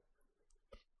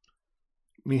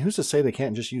 I mean, who's to say they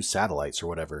can't just use satellites or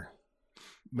whatever?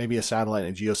 Maybe a satellite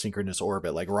in a geosynchronous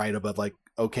orbit, like right above, like,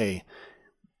 okay,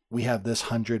 we have this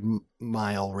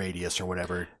 100-mile radius or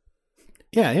whatever.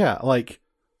 Yeah. Like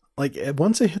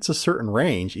once it hits a certain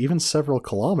range, even several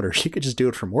kilometers, you could just do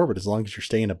it from orbit as long as you're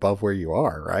staying above where you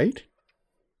are, right?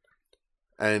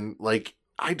 And like,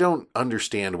 I don't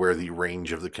understand where the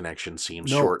range of the connection seems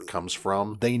short comes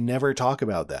from. They never talk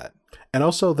about that. And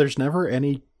also, there's never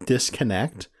any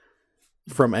disconnect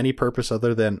from any purpose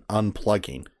other than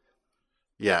unplugging.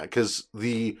 Yeah, because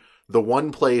the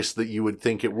one place that you would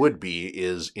think it would be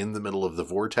is in the middle of the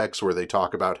vortex, where they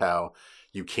talk about how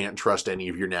you can't trust any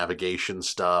of your navigation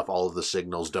stuff, all of the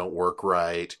signals don't work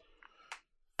right.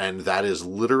 And that is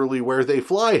literally where they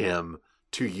fly him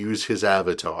to use his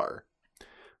avatar.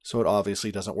 So it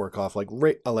obviously doesn't work off like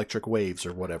electric waves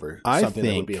or whatever. I Something that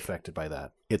would think be affected by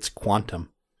that. It's quantum.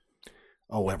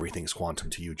 Oh, everything's quantum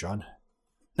to you, John.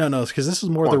 No, because this is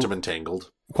more Quantum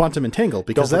entangled. Quantum entangled,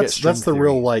 because Don't forget that's the string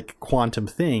real theory. like quantum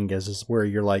thing is where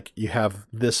you're like you have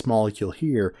this molecule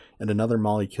here and another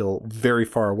molecule very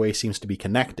far away seems to be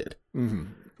connected.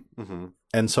 Mm-hmm. Mm-hmm.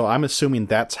 And so I'm assuming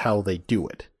that's how they do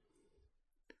it.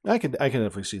 I can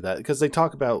definitely see that because they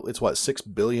talk about it's what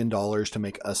 $6 billion to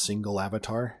make a single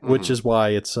avatar. Which is why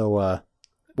it's so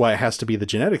why it has to be the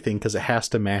genetic thing, because it has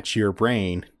to match your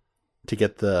brain to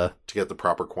get the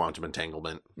proper quantum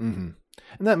entanglement. Mm-hmm.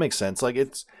 And that makes sense. Like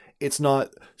it's not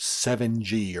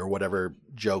 7G or whatever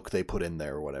joke they put in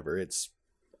there or whatever.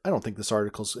 I don't think this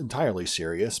article's entirely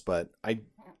serious, but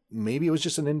maybe it was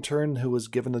just an intern who was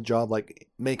given the job, like,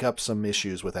 make up some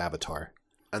issues with Avatar.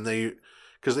 And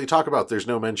because they talk about there's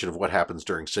no mention of what happens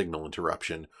during signal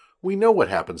interruption. We know what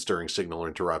happens during signal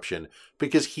interruption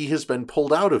because he has been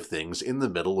pulled out of things in the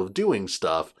middle of doing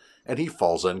stuff and he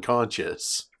falls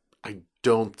unconscious. I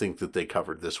don't think that they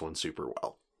covered this one super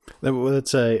well.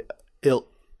 It's an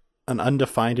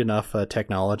undefined enough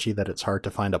technology that it's hard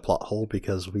to find a plot hole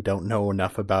because we don't know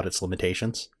enough about its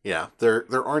limitations. Yeah,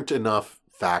 there aren't enough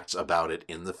facts about it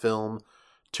in the film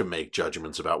to make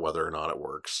judgments about whether or not it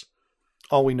works.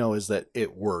 All we know is that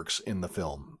it works in the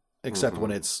film, except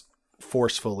when it's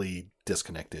forcefully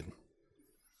disconnected.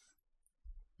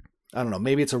 I don't know.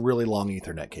 Maybe it's a really long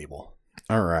Ethernet cable.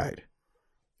 All right.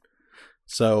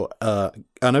 So,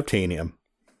 unobtainium.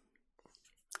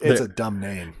 It's a dumb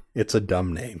name. It's a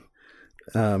dumb name.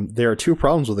 There are two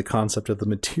problems with the concept of the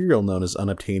material known as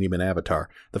unobtainium in Avatar.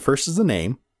 The first is the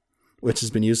name, which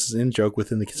has been used as an in-joke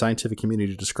within the scientific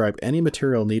community to describe any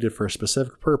material needed for a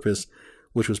specific purpose,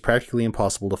 which was practically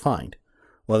impossible to find.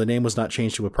 While the name was not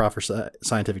changed to a proper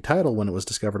scientific title when it was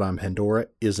discovered on Pandora,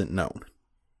 isn't known.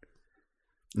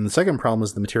 And the second problem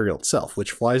is the material itself,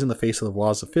 which flies in the face of the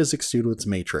laws of physics due to its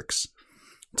matrix.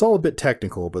 It's all a bit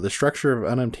technical, but the structure of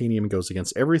unobtainium goes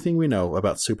against everything we know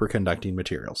about superconducting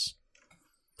materials.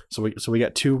 So we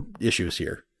got two issues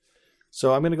here.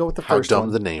 So I'm going to go with the first one. one.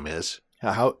 How dumb the name is.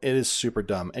 How it is super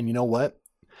dumb. And you know what?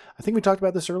 I think we talked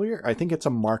about this earlier. I think it's a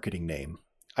marketing name.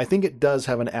 I think it does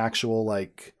have an actual,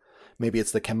 like, maybe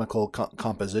it's the chemical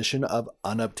composition of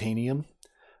unobtainium,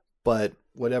 but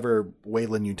whatever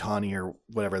Weyland-Yutani or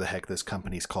whatever the heck this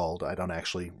company's called, I don't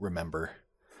actually remember.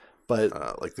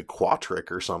 But like the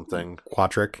Quatric or something.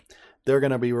 Quatric. They're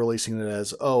going to be releasing it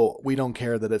as, we don't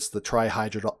care that it's the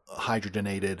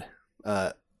trihydrogenated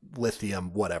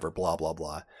lithium, whatever, blah, blah,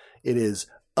 blah. It is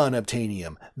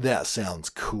unobtainium. That sounds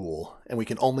cool. And we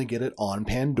can only get it on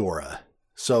Pandora.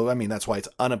 So, I mean, that's why it's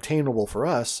unobtainable for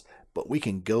us, but we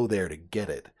can go there to get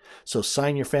it. So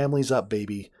sign your families up,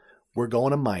 baby. We're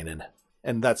going to mining.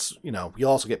 And that's, you'll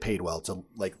also get paid well to,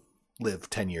 like, live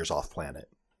 10 years off planet.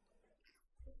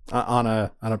 On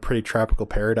a pretty tropical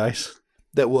paradise.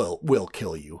 That will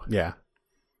kill you. Yeah.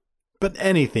 But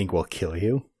anything will kill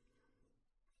you.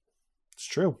 It's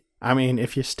true. I mean,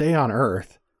 if you stay on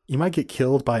Earth, you might get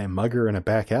killed by a mugger in a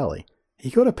back alley.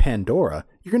 You go to Pandora,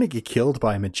 you're going to get killed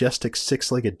by a majestic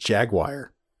six-legged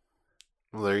jaguar.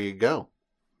 Well, there you go.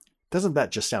 Doesn't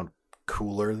that just sound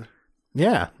cooler?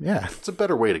 Yeah. It's a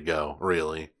better way to go,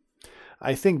 really.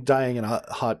 I think dying in a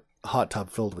hot tub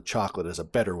filled with chocolate is a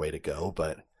better way to go,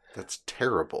 but... That's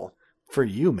terrible. For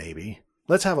you, maybe.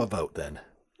 Let's have a vote, then.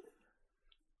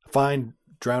 Fine,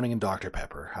 drowning in Dr.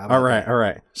 Pepper. All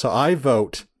right. So I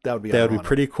vote that would be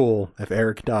pretty cool if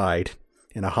Eric died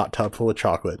in a hot tub full of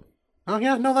chocolate. Oh,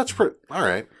 yeah, no, that's pretty... All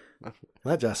right.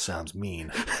 That just sounds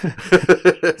mean.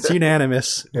 It's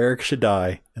unanimous. Eric should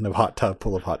die in a hot tub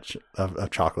full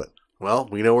of chocolate. Well,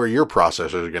 we know where your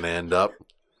processors are going to end up.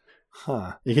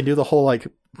 Huh. You can do the whole like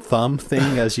thumb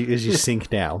thing as you sink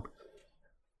down.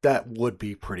 That would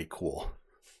be pretty cool.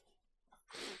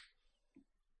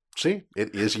 See,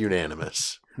 it is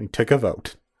unanimous. We took a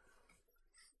vote.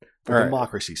 But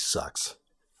democracy sucks.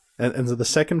 And so the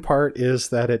second part is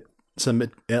that some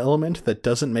element that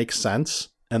doesn't make sense,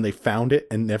 and they found it,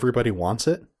 and everybody wants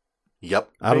it. Yep.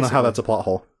 I don't know how that's a plot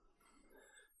hole.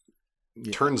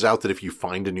 Yeah. Turns out that if you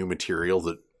find a new material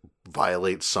that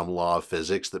violates some law of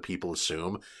physics that people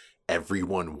assume,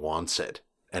 everyone wants it,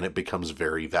 and it becomes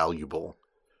very valuable.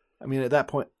 I mean, at that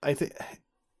point, I think,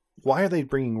 why are they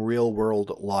bringing real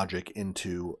world logic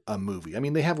into a movie? I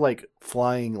mean, they have like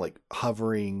flying, like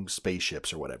hovering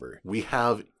spaceships or whatever. We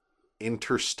have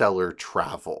interstellar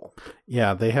travel.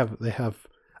 Yeah, they have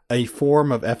a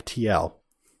form of FTL.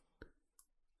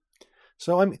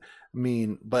 So I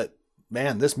mean, but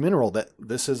man, this mineral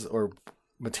or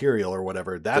material or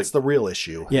whatever, that's the real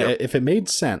issue. Yeah, Yep. if it made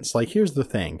sense, like here's the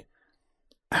thing.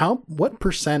 What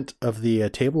percent of the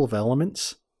table of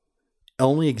elements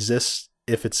only exists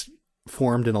if it's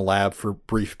formed in a lab for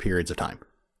brief periods of time?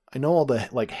 I know all the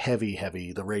like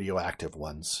heavy, the radioactive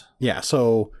ones. Yeah,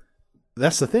 so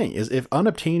that's the thing, is if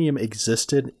unobtainium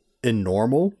existed in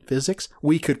normal physics,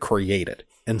 we could create it.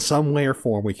 In some way or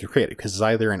form, we could create it, because it's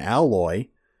either an alloy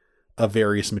of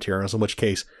various materials, in which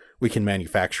case we can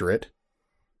manufacture it,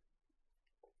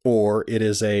 or it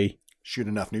is a Shoot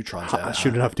enough neutrons at it.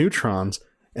 shoot enough neutrons,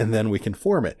 and then we can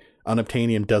form it.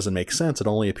 Unobtainium doesn't make sense. It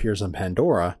only appears on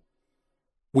Pandora.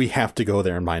 We have to go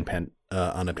there and mine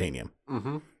unobtainium.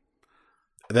 Mm-hmm.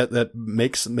 That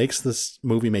makes this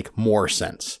movie make more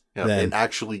sense. Yeah, than, it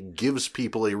actually gives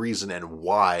people a reason and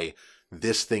why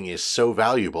this thing is so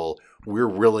valuable. We're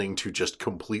willing to just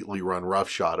completely run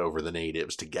roughshod over the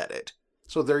natives to get it.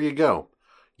 So there you go.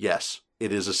 Yes,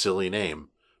 it is a silly name,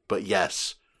 but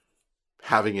yes,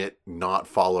 having it not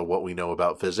follow what we know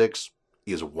about physics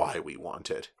is why we want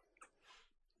it.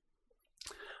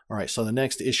 All right, so the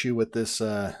next issue with this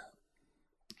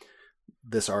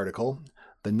this article,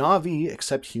 the Na'vi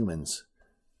accept humans.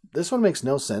 This one makes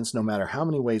no sense no matter how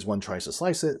many ways one tries to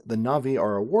slice it. The Na'vi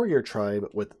are a warrior tribe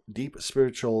with deep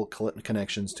spiritual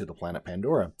connections to the planet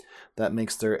Pandora. That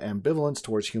makes their ambivalence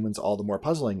towards humans all the more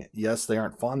puzzling. Yes, they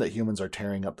aren't fond that humans are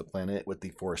tearing up the planet with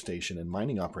deforestation and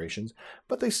mining operations,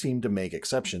 but they seem to make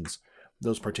exceptions.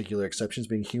 Those particular exceptions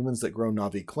being humans that grow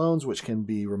Na'vi clones, which can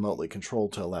be remotely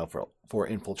controlled to allow for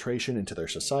infiltration into their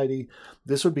society.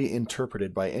 This would be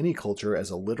interpreted by any culture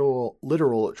as a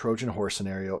literal Trojan horse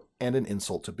scenario and an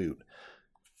insult to boot.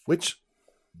 Which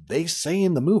they say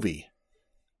in the movie.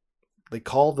 They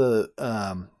call the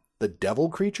devil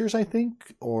creatures, I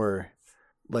think, or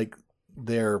like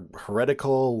they're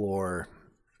heretical, or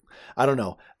I don't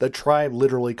know. The tribe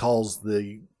literally calls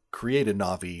the created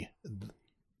Na'vi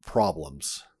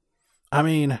problems. I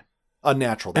mean,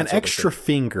 unnatural. An extra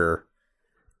finger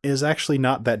is actually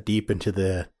not that deep into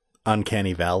the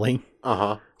uncanny valley.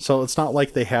 Uh-huh. So it's not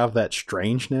like they have that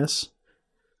strangeness.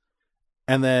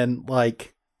 And then,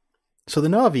 like, so the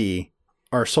Na'vi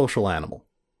are a social animal.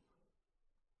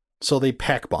 So they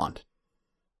pack bond.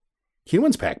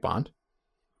 Humans pack bond.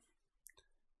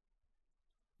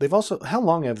 They've also, how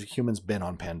long have humans been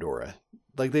on Pandora?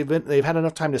 Like they've had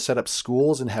enough time to set up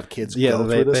schools and have kids go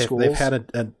through the schools. They've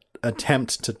had an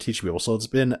attempt to teach people, so it's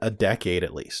been a decade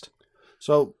at least.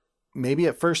 So maybe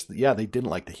at first, yeah, they didn't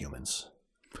like the humans,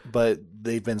 but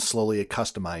they've been slowly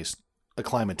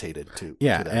acclimated to.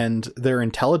 Yeah, to them. and they're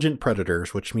intelligent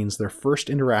predators, which means their first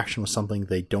interaction with something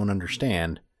they don't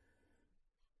understand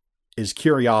is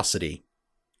curiosity,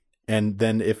 and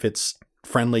then if it's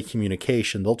friendly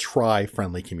communication, they'll try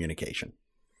friendly communication.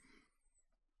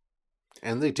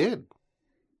 And they did.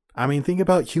 I mean, think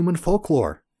about human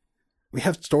folklore. We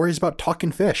have stories about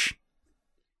talking fish.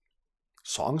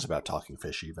 Songs about talking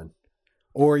fish, even.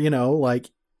 Or, like,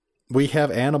 we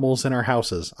have animals in our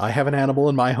houses. I have an animal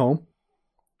in my home.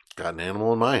 Got an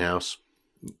animal in my house.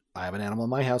 I have an animal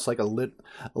in my house, like a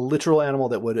literal animal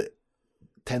that would,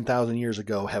 10,000 years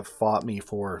ago, have fought me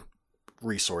for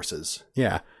resources.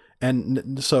 Yeah.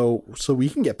 And so we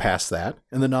can get past that.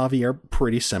 And the Na'vi are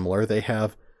pretty similar. They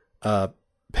have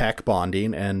pack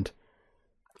bonding, and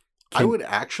I would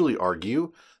actually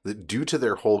argue that due to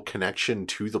their whole connection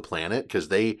to the planet, because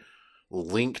they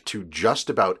link to just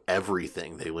about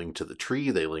everything. They link to the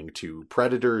tree, they link to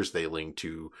predators, they link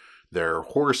to their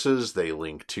horses, they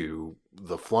link to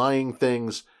the flying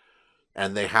things,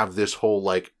 and they have this whole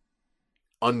like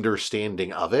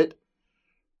understanding of it.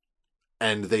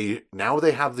 And they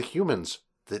have the humans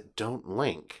that don't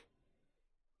link.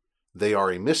 They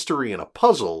are a mystery and a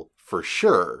puzzle for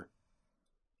sure.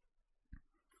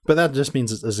 But that just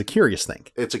means it's a curious thing.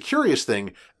 It's a curious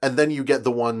thing, and then you get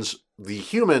the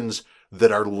humans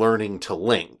that are learning to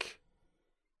link.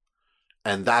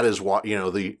 And that is what,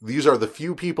 these are the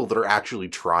few people that are actually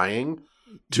trying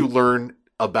to learn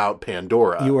about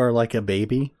Pandora. You are like a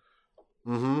baby.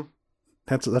 Mm-hmm.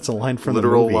 That's a line from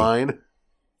Literal the movie. line.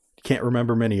 Can't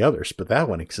remember many others, but that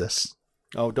one exists.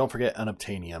 Oh, don't forget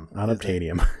unobtainium.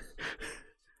 Unobtainium.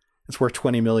 It's worth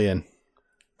 $20 million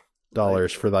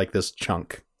for like this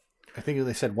chunk. I think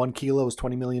they said 1 kilo is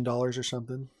 $20 million or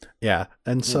something. Yeah.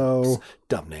 And so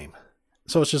Dumb name.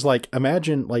 So it's just like,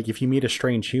 imagine like if you meet a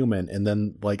strange human and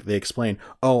then like they explain,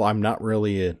 oh, I'm not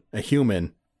really a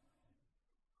human.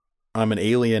 I'm an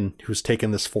alien who's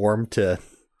taken this form to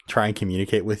try and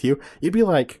communicate with you. You'd be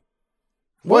like,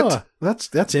 What?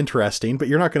 That's interesting, but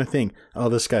you're not going to think, oh,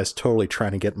 this guy's totally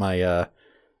trying to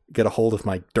get a hold of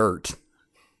my dirt.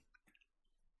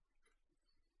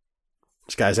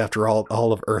 This guy's after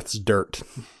all of Earth's dirt.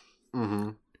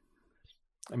 Mm-hmm.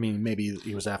 I mean, maybe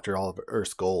he was after all of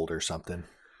Earth's gold or something.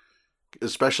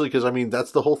 Especially because, I mean,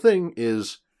 that's the whole thing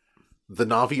is the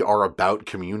Na'vi are about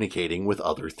communicating with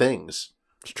other things.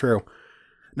 It's true.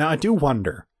 Now, I do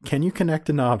wonder, can you connect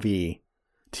a Na'vi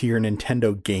to your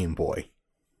Nintendo Game Boy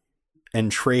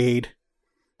and trade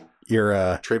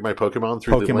your Trade my Pokemon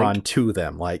through the Pokemon link? to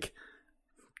them? Like,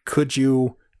 could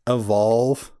you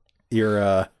evolve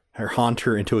your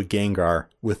Haunter into a Gengar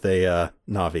with a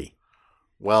Na'vi?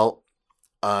 Well,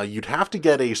 you'd have to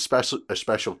get a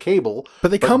special cable.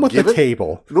 But they come with the given-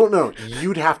 cable. No,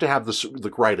 you'd have to have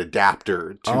the right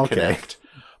adapter to Okay. connect.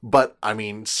 But, I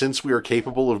mean, since we are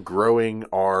capable of growing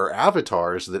our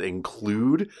avatars that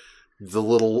include the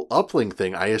little uplink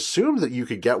thing, I assume that you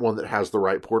could get one that has the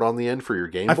right port on the end for your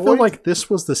Game Boy. I feel like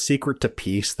this was the secret to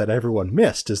peace that everyone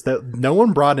missed, is that no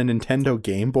one brought a Nintendo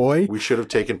Game Boy. We should have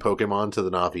taken Pokemon to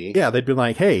the Na'vi. Yeah, they'd been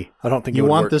like, hey, I don't think you it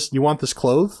would want work. this? You want this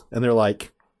clothes? And they're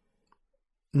like,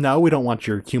 no, we don't want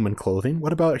your human clothing.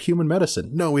 What about human medicine?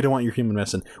 No, we don't want your human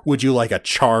medicine. Would you like a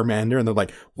Charmander? And they're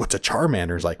like, what's a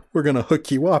Charmander? It's like, we're going to hook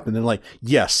you up. And then like,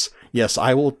 yes,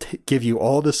 I will give you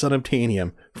all this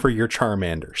unobtainium for your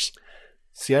Charmanders.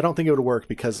 See, I don't think it would work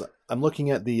because I'm looking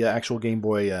at the actual Game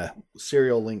Boy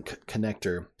serial link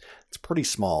connector. It's pretty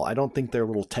small. I don't think they're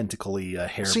little tentacly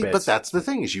hair See, bits. but that's the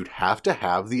thing is you'd have to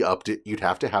have the update. You'd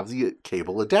have to have the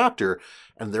cable adapter,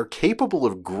 and they're capable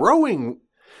of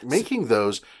making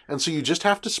those, and so you just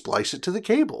have to splice it to the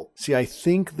cable. See, I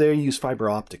think they use fiber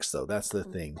optics, though. That's the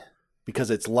thing.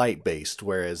 Because it's light-based,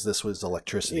 whereas this was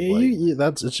electricity.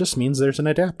 It just means there's an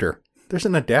adapter. There's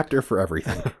an adapter for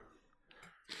everything.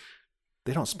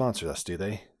 They don't sponsor us, do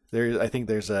they? I think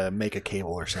there's a Make a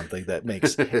Cable or something that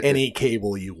makes any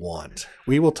cable you want.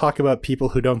 We will talk about people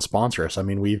who don't sponsor us. I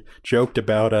mean, we've joked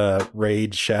about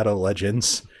Raid Shadow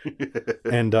Legends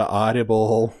and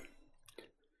Audible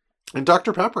And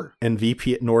Dr. Pepper. and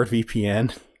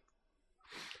NordVPN.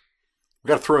 We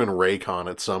got to throw in Raycon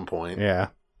at some point. Yeah.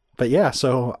 But yeah,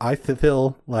 so I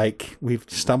feel like we've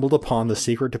stumbled upon the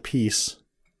secret to peace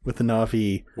with the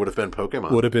Na'vi. Would have been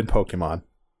Pokemon. Would have been Pokemon.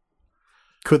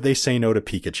 Could they say no to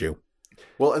Pikachu?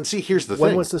 Well, and see, here's the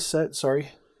When thing. was this set? Sorry.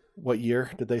 What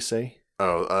year did they say?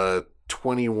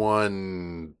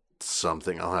 21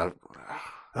 something. I'll have.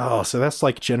 Oh, so that's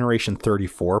like Generation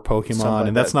 34 Pokemon, Something like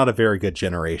and that's that. not a very good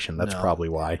generation. That's No. probably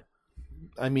why.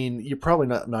 I mean, you're probably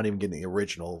not even getting the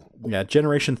original. Yeah,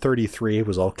 Generation 33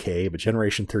 was okay, but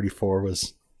Generation 34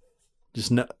 was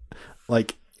just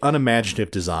like unimaginative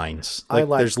designs. I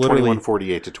like there's literally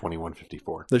 2148 to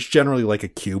 2154. there's generally like a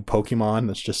cube Pokemon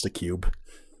that's just a cube.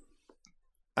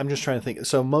 I'm just trying to think.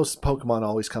 So most Pokemon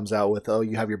always comes out with, oh,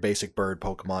 you have your basic bird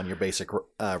Pokemon, your basic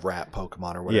rat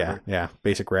Pokemon or whatever. Yeah,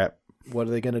 basic rat. What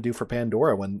are they going to do for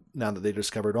Pandora now that they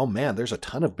discovered, oh man, there's a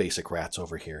ton of basic rats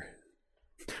over here?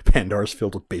 Pandora's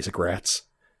filled with basic rats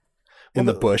in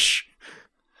Well, the bush.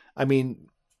 I mean,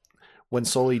 when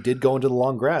Sully did go into the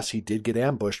long grass, he did get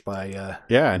ambushed by...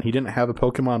 Yeah, and he didn't have a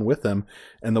Pokemon with him.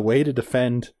 And the way to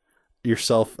defend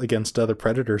yourself against other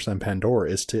predators on Pandora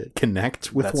is to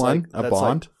connect with bond.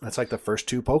 That's like the first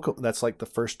two That's like the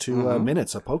first two Mhm.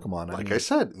 minutes of Pokemon. Like I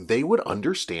said, they would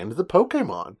understand the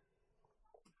Pokemon.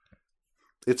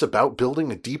 It's about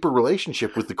building a deeper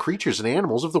relationship with the creatures and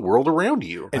animals of the world around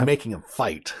you. and making them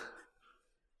fight.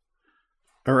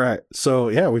 All right, so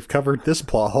yeah, we've covered this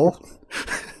plot hole.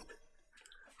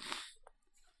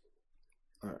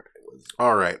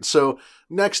 All right, so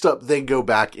next up, they go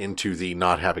back into the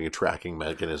not having a tracking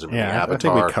mechanism in the Yeah, I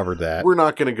Avatar. think we covered that. We're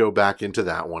not going to go back into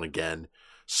that one again.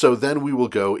 So then we will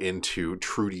go into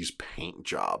Trudy's paint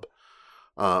job.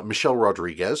 Michelle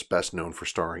Rodriguez, best known for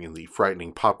starring in the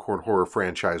frightening popcorn horror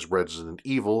franchise Resident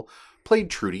Evil, played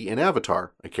Trudy in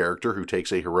Avatar, a character who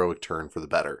takes a heroic turn for the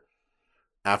better.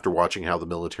 After watching how the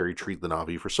military treat the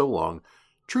Na'vi for so long,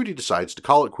 Trudy decides to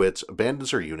call it quits,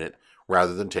 abandons her unit,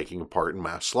 rather than taking part in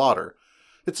mass slaughter.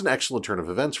 It's an excellent turn of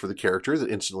events for the character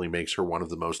that instantly makes her one of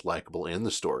the most likable in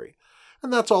the story.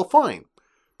 And that's all fine.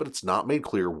 but it's not made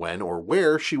clear when or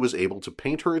where she was able to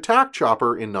paint her attack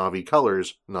chopper in Na'vi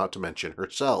colors, not to mention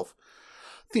herself.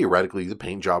 Theoretically, the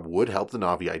paint job would help the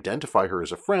Na'vi identify her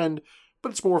as a friend,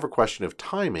 but it's more of a question of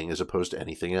timing as opposed to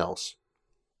anything else.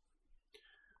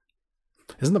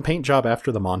 Isn't the paint job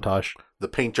after the montage? The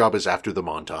paint job is after the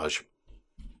montage.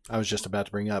 I was just about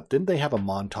to bring up, didn't they have a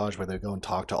montage where they go and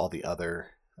talk to all the other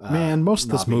Man, most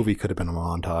of this Na'vi? movie could have been a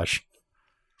montage.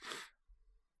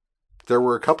 There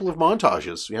were a couple of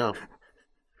montages, yeah.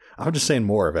 I'm just saying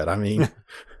more of it. I mean,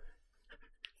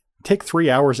 take 3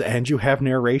 hours and you have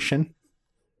narration?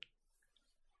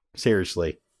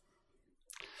 Seriously.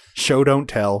 Show, don't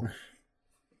tell.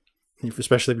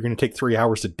 Especially if you're going to take 3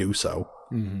 hours to do so.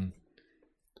 Mm-hmm.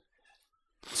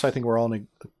 So I think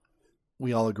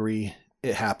we all agree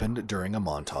it happened during a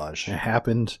montage. It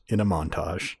happened in a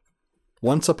montage.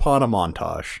 Once upon a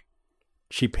montage,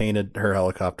 she painted her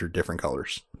helicopter different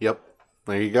colors Yep,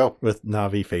 there you go. with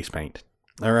Na'vi face paint.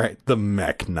 All right, the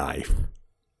mech knife.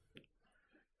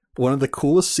 One of the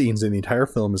coolest scenes in the entire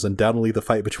film is undoubtedly the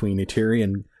fight between Neytiri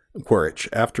and Quaritch.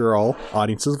 After all,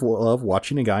 audiences love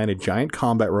watching a guy in a giant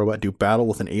combat robot do battle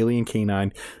with an alien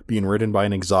canine being ridden by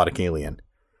an exotic alien.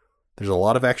 There's a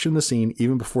lot of action in the scene,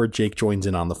 even before Jake joins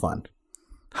in on the fun.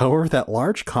 However, that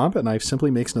large combat knife simply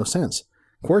makes no sense.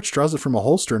 Quaritch draws it from a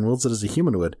holster and wields it as a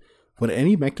human would, when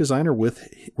any mech designer with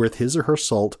his or her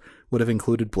salt would have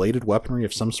included bladed weaponry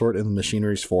of some sort in the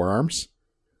machinery's forearms.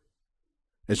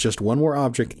 It's just one more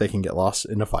object that can get lost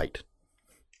in a fight.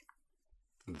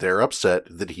 They're upset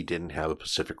that he didn't have a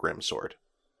Pacific Rim sword.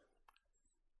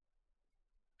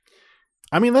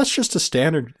 I mean, that's just a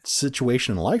standard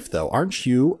situation in life, though. Aren't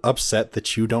you upset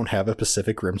that you don't have a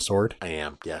Pacific Rim sword? I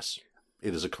am, yes.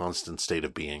 It is a constant state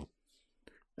of being.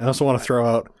 I also want to throw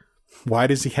out, why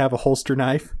does he have a holster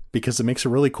knife? Because it makes a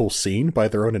really cool scene by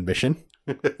their own admission.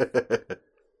 I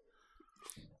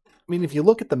mean, if you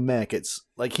look at the mech, it's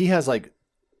like he has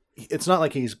it's not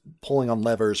like he's pulling on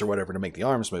levers or whatever to make the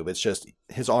arms move. It's just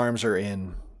his arms are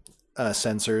in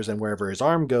sensors, and wherever his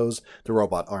arm goes, the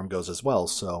robot arm goes as well.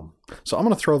 So I'm going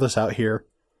to throw this out here.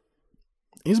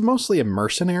 He's mostly a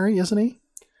mercenary, isn't he?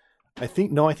 I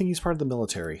think he's part of the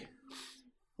military.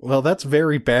 Well, that's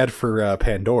very bad for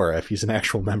Pandora if he's an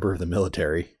actual member of the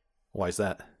military. Why is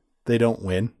that? They don't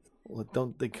win. Well,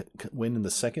 don't they win in the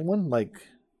second one?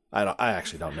 I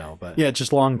actually don't know, but Yeah,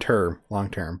 just long term.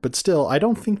 But still, I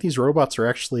don't think these robots are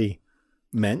actually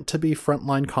meant to be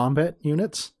frontline combat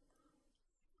units.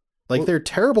 They're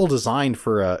terrible design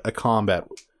for a combat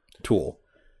tool.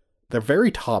 They're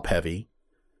very top heavy.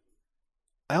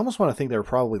 I almost want to think they're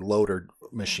probably loader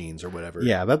machines or whatever.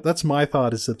 Yeah, that's my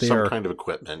thought, is that they Some are kind of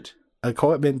equipment.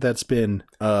 equipment that's been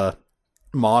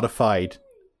modified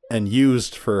and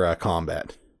used for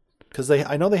combat. Because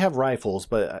I know they have rifles,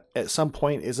 but at some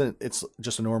point, it's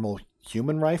just a normal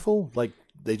human rifle? Like,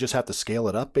 they just have to scale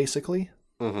it up, basically?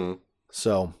 Mm-hmm.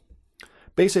 So,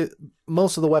 basically,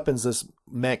 most of the weapons this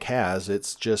mech has,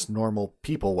 it's just normal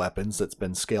people weapons that's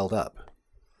been scaled up.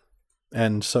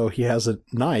 And so he has a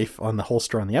knife on the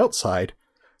holster on the outside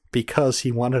because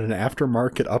he wanted an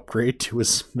aftermarket upgrade to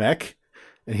his mech,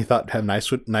 and he thought a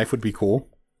knife would be cool.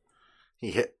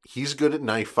 He's good at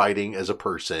knife fighting as a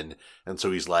person, and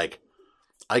so he's like,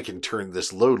 I can turn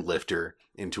this load lifter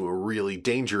into a really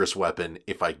dangerous weapon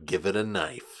if I give it a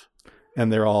knife.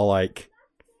 And they're all like,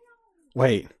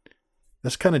 wait,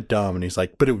 that's kind of dumb. And he's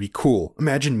like, but it would be cool.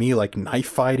 Imagine me knife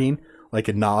fighting like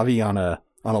a Na'vi on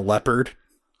a leopard.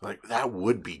 Like, that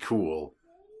would be cool.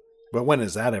 But when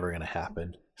is that ever going to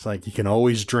happen? It's like, you can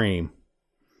always dream,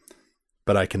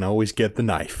 but I can always get the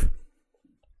knife.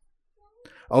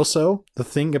 Also, the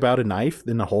thing about a knife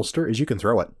in a holster is you can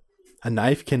throw it. A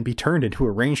knife can be turned into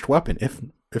a ranged weapon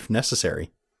if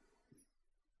necessary.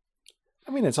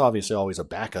 I mean, it's obviously always a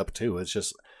backup, too. It's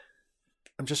just...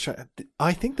 I'm just trying...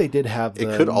 I think they did have the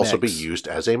It could also be mechs. used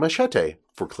as a machete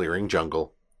for clearing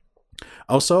jungle.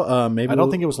 Also, maybe... I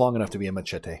don't think it was long enough to be a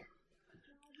machete.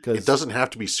 It doesn't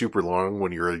have to be super long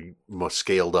when you're a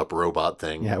scaled up robot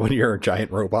thing. Yeah, when you're a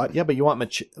giant robot. Yeah, but you want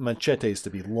machetes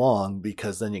to be long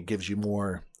because then it gives you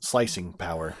more slicing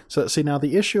power. So, see, now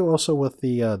the issue also with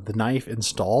the knife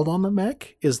installed on the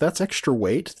mech is that's extra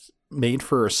weight made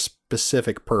for a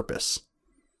specific purpose.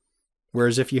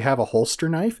 Whereas if you have a holster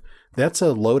knife, that's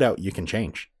a loadout you can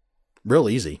change. Real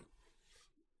easy.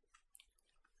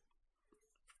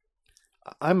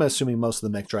 I'm assuming most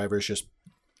of the mech drivers just...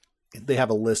 They have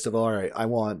a list of, all right,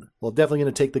 definitely going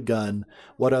to take the gun.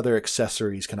 What other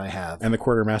accessories can I have? And the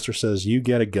quartermaster says, you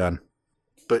get a gun.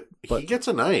 But he gets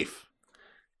a knife.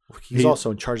 He's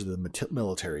also in charge of the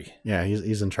military. Yeah,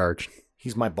 he's in charge.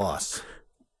 He's my boss.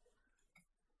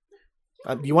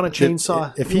 You want a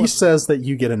chainsaw? If he says that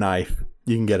you get a knife,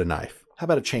 you can get a knife. How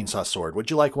about a chainsaw sword?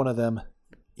 Would you like one of them?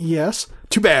 Yes.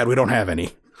 Too bad we don't have any.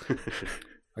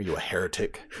 Are you a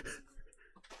heretic?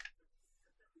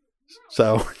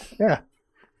 So, yeah.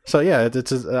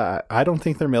 I don't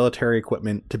think they're military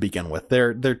equipment to begin with.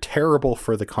 They're terrible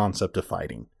for the concept of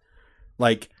fighting.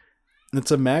 Like,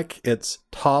 it's a mech, it's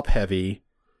top heavy,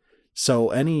 so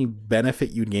any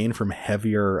benefit you'd gain from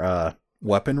heavier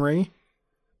weaponry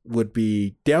would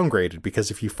be downgraded, because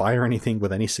if you fire anything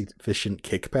with any sufficient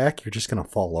kickback, you're just going to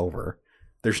fall over.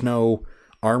 There's no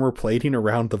armor plating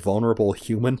around the vulnerable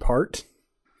human part,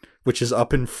 which is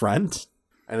up in front.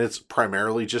 And it's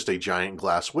primarily just a giant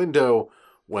glass window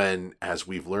when, as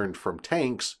we've learned from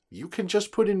tanks, you can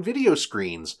just put in video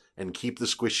screens and keep the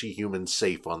squishy humans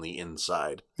safe on the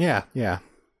inside. Yeah.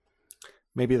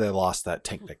 Maybe they lost that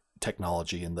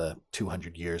technology in the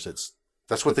 200 years.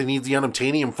 That's what they need the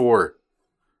unobtainium for.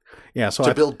 Yeah, so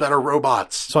to build better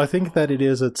robots. So I think that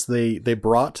they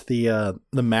brought the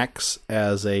mechs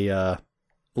as a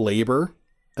labor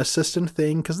assistant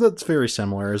thing, because that's very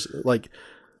similar. Is like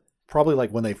probably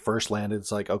like when they first landed,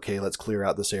 it's like, okay, let's clear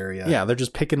out this area. Yeah, they're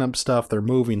just picking up stuff, they're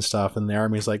moving stuff, and the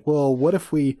army's like, well, what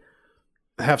if we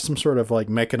have some sort of like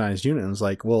mechanized unit? And it's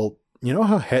like, well, you know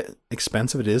how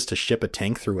expensive it is to ship a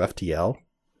tank through FTL?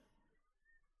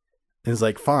 And it's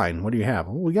like, fine, what do you have?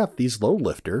 Well, we got these load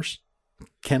lifters.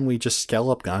 Can we just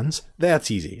scale up guns? That's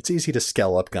easy. It's easy to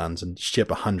scale up guns and ship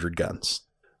 100 guns.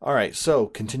 All right, so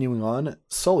continuing on,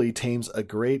 Sully tames a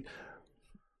great...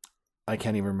 I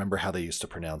can't even remember how they used to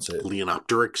pronounce it.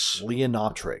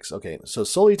 Leonopteryx. Okay, so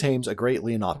Sully tames a great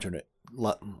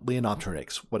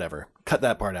Leonopteryx, whatever. Cut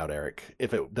that part out, Eric,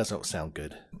 if it doesn't sound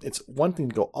good. It's one thing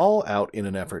to go all out in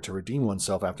an effort to redeem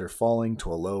oneself after falling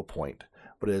to a low point,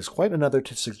 but it is quite another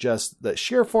to suggest that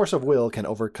sheer force of will can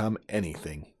overcome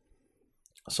anything.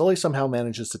 Sully somehow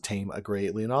manages to tame a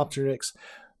great Leonopteryx,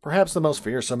 perhaps the most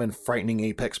fearsome and frightening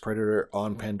apex predator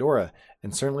on Pandora,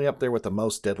 and certainly up there with the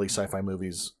most deadly sci-fi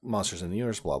movies, Monsters in the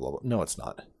Universe, blah, blah, blah. No, it's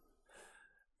not.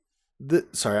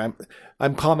 Sorry,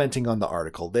 I'm commenting on the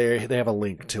article. They have a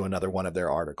link to another one of their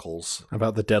articles.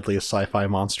 About the deadliest sci-fi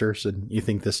monsters, and you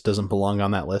think this doesn't belong on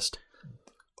that list?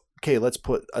 Okay, let's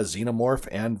put a xenomorph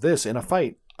and this in a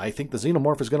fight. I think the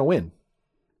xenomorph is going to win.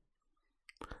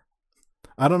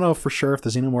 I don't know for sure if the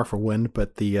xenomorph will win,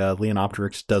 but the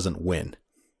Leonopteryx doesn't win.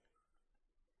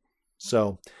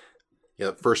 So,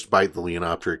 yeah, first bite the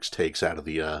Leonopteryx takes out of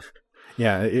the...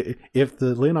 Yeah, if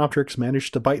the Leonopteryx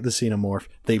managed to bite the xenomorph,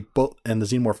 and the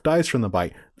xenomorph dies from the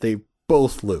bite, they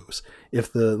both lose.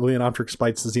 If the Leonopteryx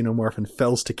bites the xenomorph and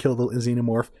fails to kill the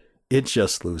xenomorph, it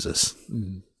just loses.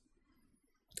 Mm-hmm.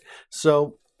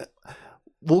 So,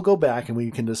 we'll go back and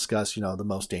we can discuss, the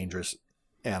most dangerous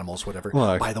animals, whatever.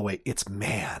 Look, by the way, it's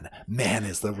man. Man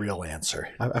is the real answer.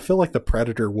 I feel like the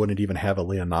Predator wouldn't even have a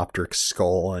Leonopteryx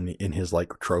skull in his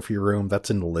like trophy room. That's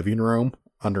in the living room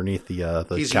underneath the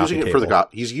he's coffee using it table.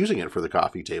 He's using it for the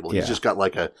coffee table. Yeah. He's just got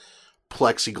like a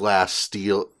plexiglass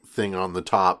steel thing on the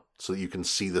top so that you can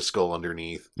see the skull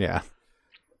underneath. Yeah.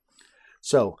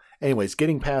 So, anyways,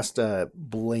 getting past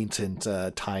blatant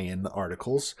tie-in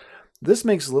articles, this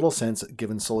makes little sense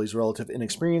given Sully's relative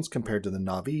inexperience compared to the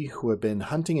Na'vi, who have been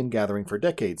hunting and gathering for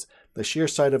decades. The sheer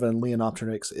sight of a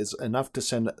Leonopteryx is enough to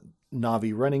send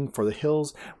Na'vi running for the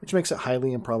hills, which makes it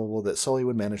highly improbable that Sully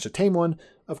would manage to tame one.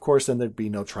 Of course, then there'd be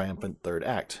no triumphant third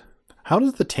act. How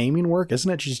does the taming work? Isn't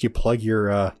it just you plug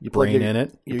your brain in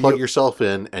it? You plug yourself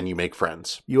in and you make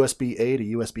friends. USB-A to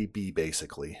USB-B,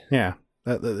 basically. Yeah,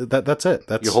 that's it.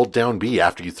 You hold down B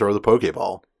after you throw the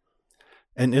Pokeball.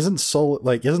 And isn't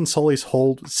Sully's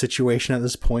whole situation at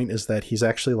this point is that he's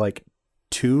actually like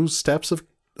 2 steps of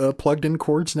plugged in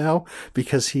cords now,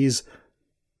 because he's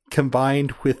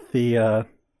combined with the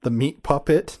meat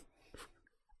puppet,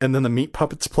 and then the meat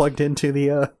puppet's plugged into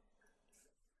the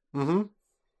Mm-hmm.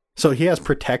 So he has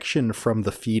protection from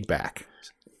the feedback.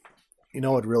 You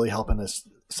know what would really help in a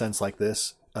sense like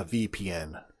this? A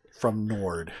VPN from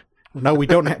Nord. No, we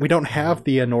don't have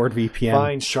the NordVPN.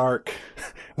 Fine, Shark.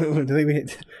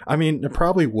 I mean, it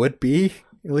probably would be.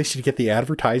 At least you'd get the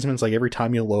advertisements like every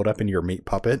time you load up into your meat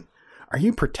puppet. Are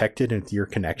you protected with your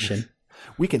connection?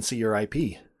 We can see your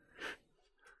IP.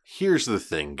 Here's the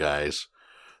thing, guys.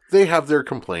 They have their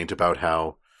complaint about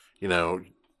how,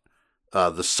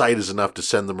 the sight is enough to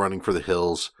send them running for the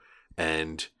hills,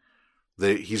 and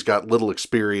he's got little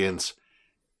experience.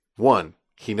 1,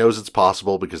 he knows it's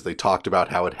possible because they talked about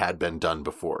how it had been done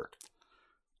before.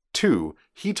 2,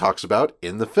 he talks about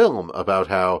in the film about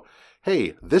how,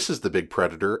 hey, this is the big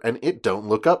predator and it don't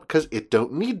look up because it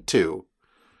don't need to.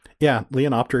 Yeah,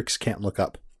 Leonopteryx can't look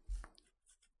up.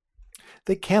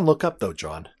 They can look up, though,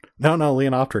 John. No,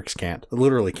 Leonopteryx can't.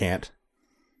 Literally can't.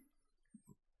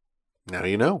 Now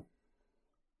you know.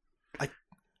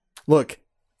 Look,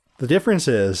 the difference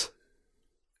is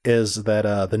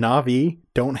that the Na'vi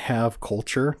don't have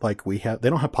culture like we have. They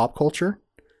don't have pop culture.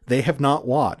 They have not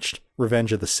watched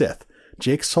Revenge of the Sith.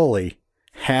 Jake Sully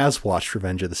has watched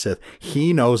Revenge of the Sith.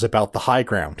 He knows about the high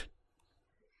ground.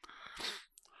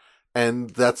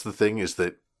 And that's the thing, is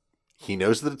that he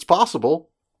knows that it's possible.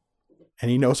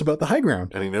 And he knows about the high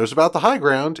ground. And he knows about the high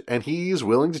ground, and he's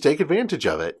willing to take advantage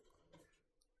of it.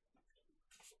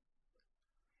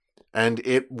 And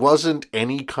it wasn't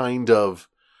any kind of,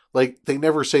 like, they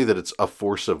never say that it's a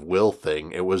force of will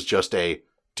thing. It was just a,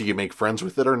 do you make friends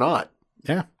with it or not?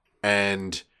 Yeah.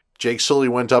 And Jake Sully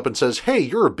went up and says, hey,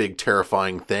 you're a big,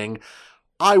 terrifying thing.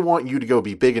 I want you to go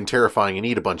be big and terrifying and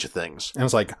eat a bunch of things. And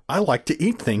it's like, I like to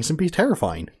eat things and be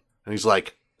terrifying. And he's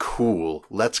like, cool,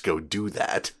 let's go do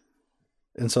that.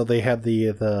 And so they had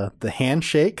the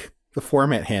handshake, the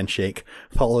format handshake,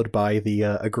 followed by the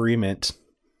agreement.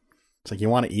 It's like, you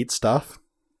want to eat stuff?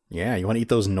 Yeah, you want to eat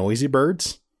those noisy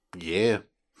birds? Yeah.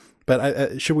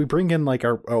 But should we bring in like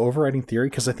our overriding theory?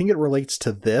 Because I think it relates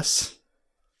to this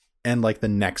and like the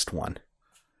next one.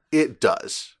 It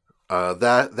does.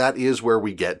 That is where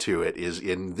we get to it, is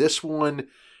in this one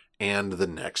and the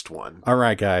next one. All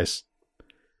right, guys.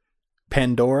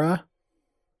 Pandora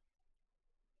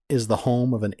is the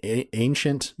home of an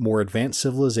ancient, more advanced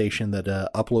civilization that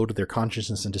uploaded their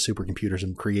consciousness into supercomputers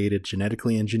and created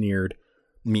genetically engineered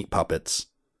meat puppets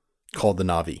called the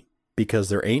Na'vi. Because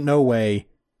there ain't no way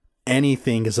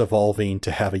anything is evolving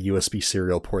to have a USB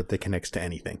serial port that connects to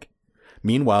anything.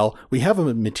 Meanwhile, we have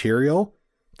a material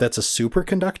that's a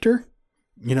superconductor,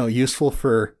 useful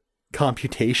for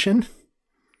computation,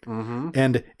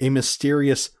 and a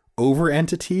mysterious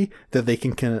over-entity that they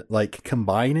can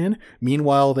combine in.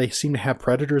 Meanwhile, they seem to have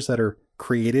predators that are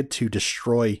created to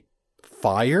destroy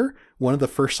fire, one of the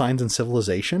first signs in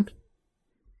civilization,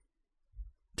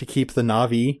 to keep the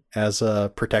Na'vi as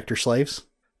protector slaves.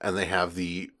 And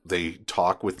they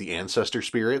talk with the ancestor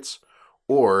spirits,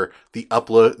 or the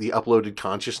uploaded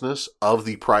consciousness of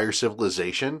the prior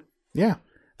civilization. Yeah,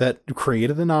 that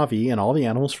created the Na'vi and all the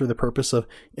animals for the purpose of,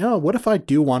 what if I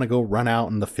do want to go run out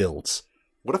in the fields?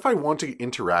 What if I want to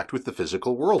interact with the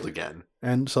physical world again?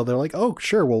 And so they're like, oh,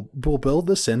 sure, we'll build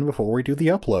this in before we do the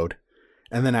upload.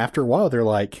 And then after a while, they're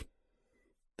like,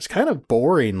 it's kind of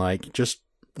boring, like just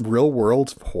real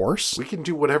world horse. We can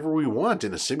do whatever we want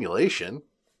in a simulation.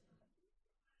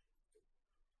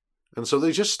 And so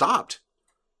they just stopped.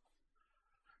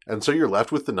 And so you're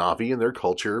left with the Na'vi and their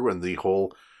culture and the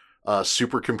whole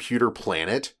supercomputer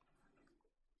planet.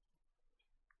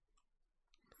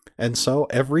 And so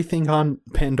everything on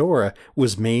Pandora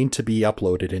was made to be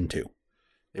uploaded into.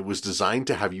 It was designed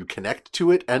to have you connect to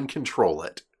it and control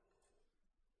it.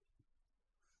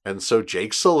 And so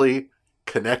Jake Sully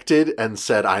connected and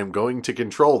said, I'm going to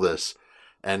control this.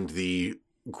 And the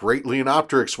great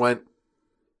Leonopteryx went,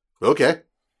 okay.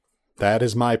 That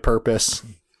is my purpose.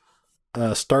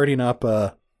 Starting up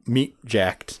meat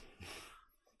jacked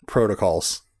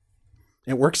protocols.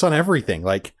 It works on everything.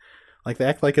 Like they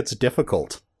act like it's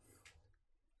difficult.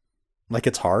 Like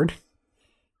it's hard.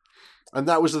 And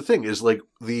that was the thing, is like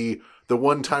the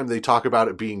one time they talk about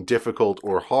it being difficult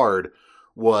or hard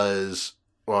was,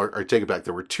 well, I take it back.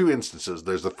 There were two instances.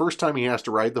 There's the first time he has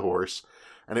to ride the horse,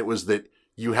 and it was that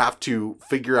you have to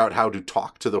figure out how to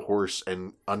talk to the horse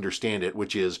and understand it,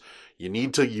 which is you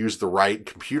need to use the right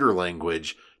computer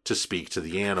language to speak to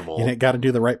the animal. And it got to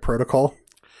do the right protocol.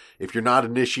 If you're not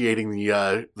initiating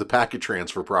the packet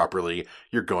transfer properly,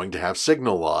 you're going to have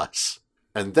signal loss.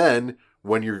 And then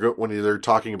when they're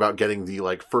talking about getting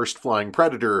the first flying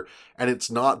predator, and it's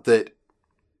not that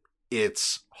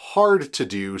it's hard to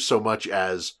do so much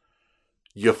as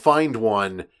you find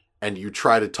one and you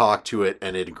try to talk to it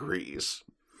and it agrees.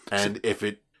 And if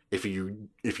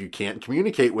you can't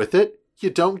communicate with it, you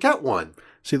don't get one.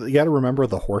 See, you got to remember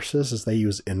the horses as they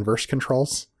use inverse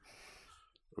controls.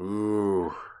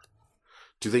 Ooh.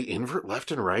 Do they invert left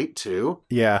and right too?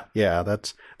 Yeah.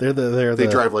 That's they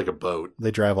drive like a boat. They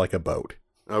drive like a boat.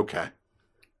 Okay.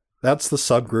 That's the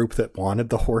subgroup that wanted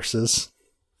the horses.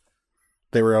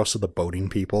 They were also the boating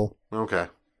people. Okay.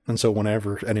 And so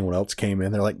whenever anyone else came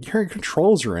in, they're like, your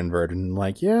controls are inverted. And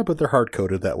like, yeah, but they're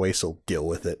hard-coded that way, so deal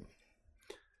with it.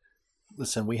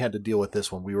 Listen, we had to deal with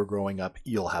this when we were growing up.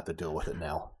 You'll have to deal with it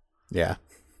now. Yeah.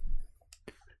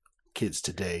 Kids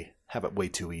today have it way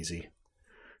too easy.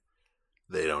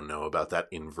 They don't know about that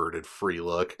inverted free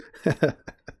look.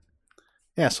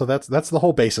 Yeah, so that's the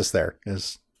whole basis there.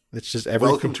 Is it's just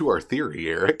everything. Welcome to our theory,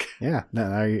 Eric. Yeah. No,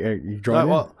 are you joining?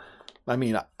 Well, I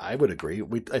mean, I would agree.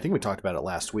 I think we talked about it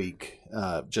last week,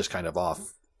 just kind of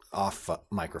off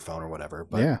microphone or whatever.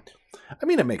 But Yeah. I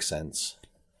mean, it makes sense.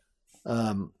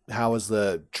 How is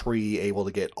the tree able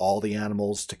to get all the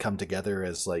animals to come together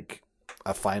as like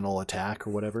a final attack or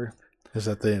whatever? Is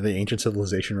that the ancient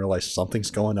civilization realized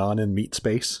something's going on in meat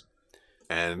space?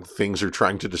 And things are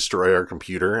trying to destroy our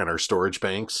computer and our storage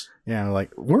banks. Yeah,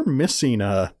 like, we're missing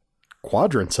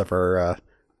quadrants of our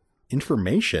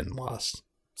information lost.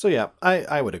 So yeah,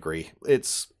 I would agree.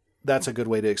 That's a good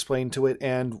way to explain to it.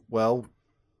 And well,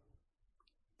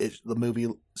 the movie.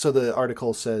 So the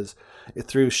article says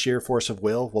through sheer force of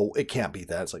will. Well, it can't be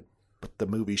that. It's like, but the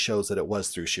movie shows that it was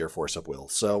through sheer force of will.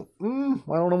 So I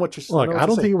don't know what you're. Look, I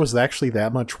don't think it was actually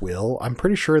that much will. I'm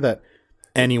pretty sure that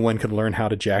anyone could learn how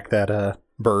to jack that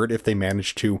bird if they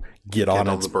managed to get on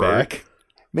its back.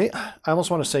 I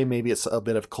almost want to say maybe it's a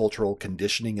bit of cultural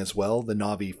conditioning as well. The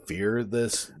Na'vi fear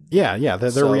this. Yeah.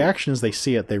 Their reaction is they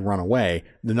see it, they run away.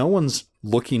 No one's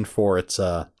looking for its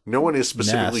No one is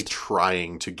specifically nest.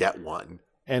 trying to get one.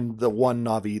 And the one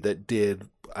Na'vi that did,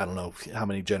 I don't know how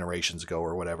many generations ago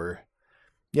or whatever.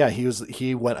 Yeah,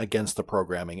 he went against the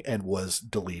programming and was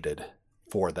deleted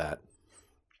for that.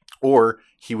 Or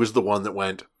he was the one that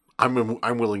went, I'm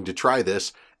willing to try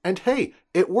this, and hey,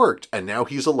 it worked, and now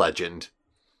he's a legend.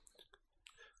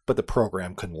 But the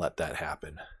program couldn't let that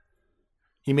happen.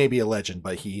 He may be a legend,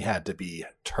 but he had to be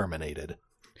terminated.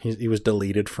 he was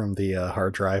deleted from the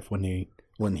hard drive when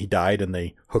he died, and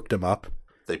they hooked him up.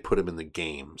 They put him in the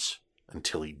games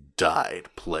until he died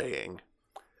playing.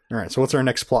 All right, so what's our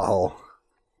next plot hole?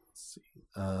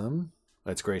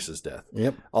 That's Grace's death.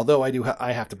 Yep. Although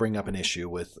I have to bring up an issue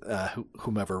with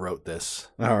whomever wrote this.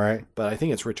 All right. But I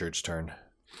think it's Richard's turn.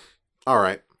 All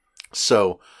right.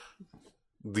 So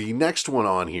the next one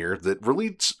on here that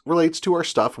relates to our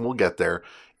stuff, and we'll get there,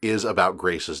 is about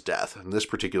Grace's death. And this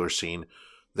particular scene,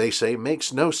 they say,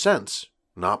 makes no sense.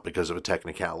 Not because of a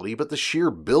technicality, but the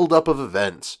sheer build-up of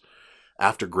events.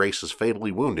 After Grace is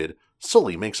fatally wounded,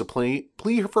 Sully makes a plea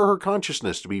for her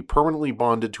consciousness to be permanently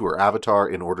bonded to her avatar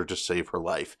in order to save her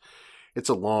life. It's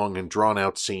a long and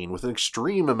drawn-out scene with an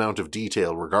extreme amount of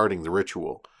detail regarding the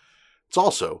ritual. It's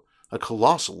also a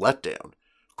colossal letdown.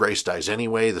 Grace dies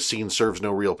anyway, the scene serves no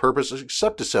real purpose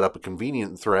except to set up a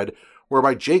convenient thread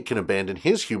whereby Jake can abandon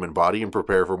his human body and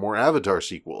prepare for more Avatar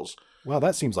sequels. Well,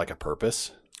 that seems like a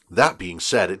purpose. That being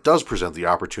said, it does present the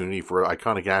opportunity for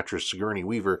iconic actress Sigourney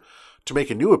Weaver to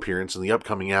make a new appearance in the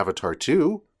upcoming Avatar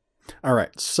 2. All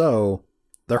right, so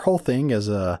their whole thing is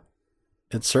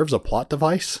it serves a plot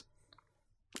device.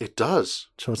 It does.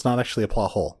 So it's not actually a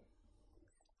plot hole.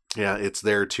 Yeah, it's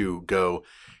there to go,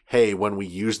 hey, when we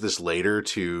use this later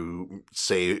to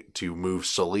move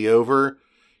Sully over,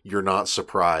 you're not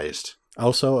surprised.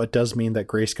 Also, it does mean that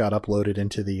Grace got uploaded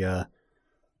into the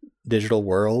digital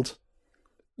world,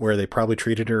 where they probably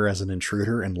treated her as an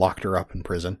intruder and locked her up in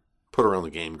prison. Put her on the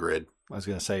game grid. I was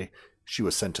going to say, she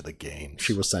was sent to the games.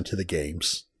 She was sent to the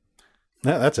games.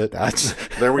 Yeah, that's it. That's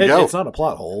There we go. It's not a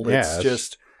plot hole. It's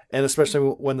just, and especially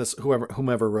when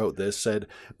whomever wrote this said,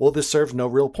 well, this serves no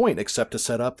real point except to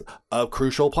set up a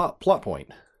crucial plot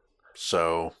point.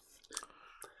 So,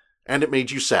 and it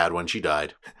made you sad when she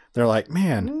died. They're like,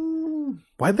 man,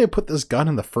 why'd they put this gun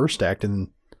in the first act, and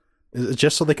is it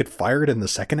just so they could fire it in the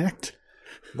second act?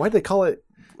 Why'd they call it?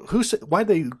 Why'd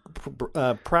they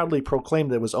proudly proclaim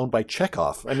that it was owned by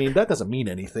Chekhov? I mean, that doesn't mean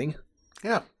anything.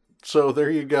 Yeah. So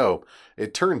there you go.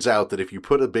 It turns out that if you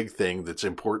put a big thing that's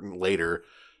important later,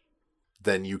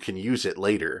 then you can use it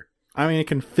later. I mean, it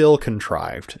can feel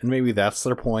contrived, and maybe that's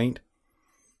their point.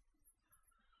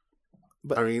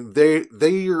 But I mean,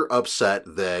 they're upset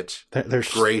that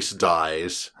There's Grace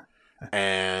dies,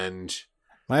 and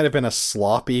might have been a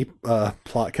sloppy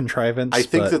plot contrivance. I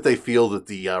think that they feel that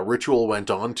the ritual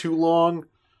went on too long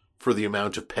for the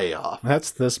amount of payoff.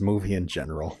 that's this movie in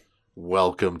general.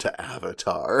 Welcome to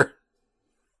Avatar.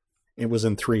 It was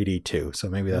in 3D too, so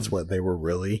maybe that's what they were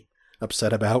really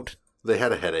upset about. They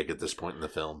had a headache at this point in the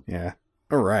film. Yeah.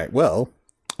 All right. Well,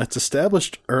 it's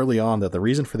established early on that the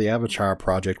reason for the Avatar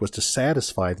project was to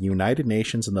satisfy the United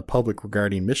Nations and the public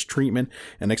regarding mistreatment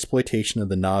and exploitation of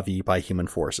the Na'vi by human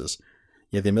forces.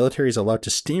 Yet the military is allowed to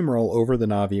steamroll over the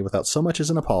Na'vi without so much as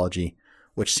an apology,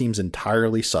 which seems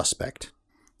entirely suspect.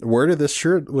 Word of this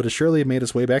would have surely made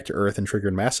its way back to Earth and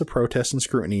triggered massive protests and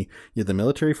scrutiny, yet the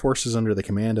military forces under the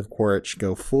command of Quaritch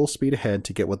go full speed ahead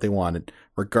to get what they wanted,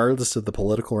 regardless of the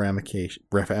political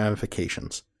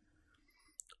ramifications.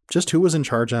 Just who was in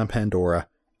charge on Pandora,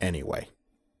 anyway?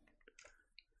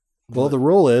 Well, the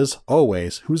rule is,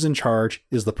 always, who's in charge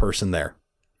is the person there.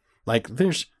 Like,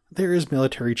 there is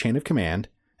military chain of command,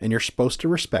 and you're supposed to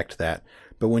respect that,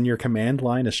 But when your command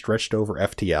line is stretched over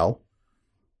FTL,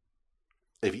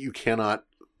 If you cannot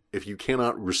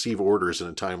receive orders in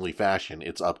a timely fashion,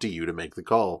 it's up to you to make the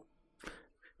call.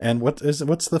 and what's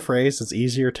the phrase? It's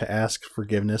easier to ask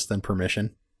forgiveness than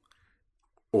permission.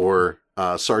 Or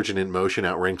sergeant in motion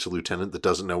outranks a lieutenant that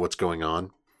doesn't know what's going on.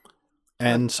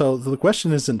 And so the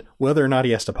question isn't whether or not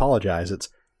he has to apologize. It's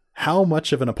how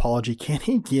much of an apology can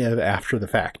he give after the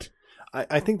fact?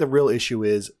 I think the real issue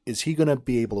is he going to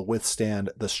be able to withstand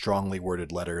the strongly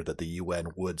worded letter that the UN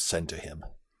would send to him?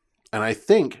 And I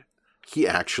think he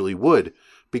actually would,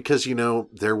 because, they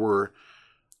were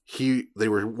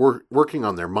working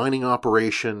on their mining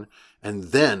operation, and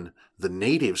then the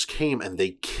natives came and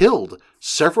they killed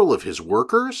several of his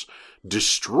workers,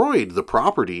 destroyed the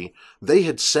property. They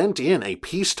had sent in a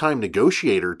peacetime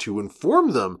negotiator to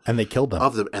inform them, And they killed them.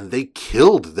 of them, and they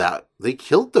killed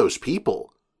those people.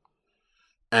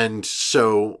 And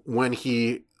so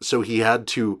he had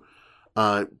to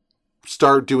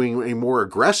start doing a more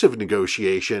aggressive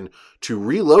negotiation to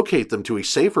relocate them to a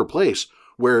safer place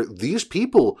where these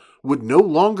people would no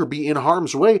longer be in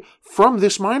harm's way from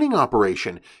this mining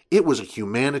operation. It was a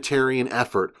humanitarian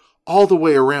effort all the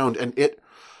way around, and it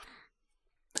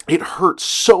hurt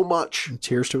so much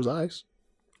Tears to his eyes.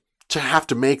 to have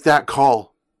to make that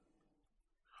call.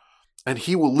 And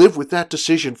he will live with that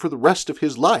decision for the rest of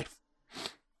his life.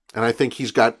 And I think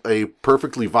he's got a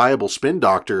perfectly viable spin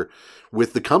doctor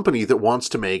with the company that wants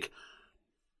to make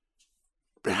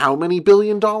how many $1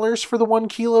 billion for the 1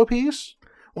 kilo piece?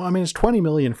 Well, I mean, it's 20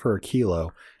 million for a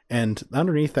kilo, and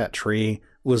underneath that tree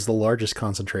was the largest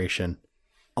concentration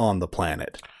on the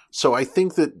planet. So I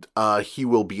think that he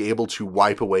will be able to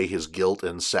wipe away his guilt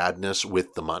and sadness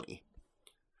with the money.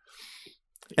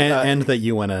 And that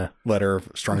UN letter,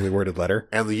 strongly worded letter.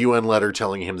 And the UN letter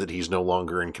telling him that he's no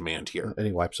longer in command here. And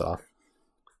he wipes off.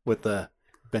 With the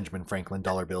Benjamin Franklin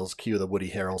dollar bills, cue the Woody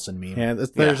Harrelson meme. And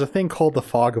there's a thing called the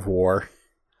fog of war.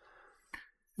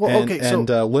 Well, and, okay, so... And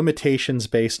limitations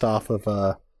based off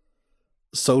of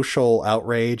social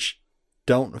outrage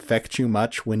don't affect you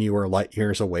much when you are light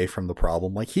years away from the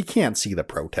problem. Like, he can't see the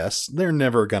protests. They're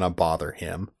never going to bother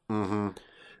him. Mm-hmm.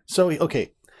 So,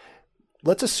 okay,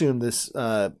 let's assume this,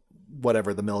 the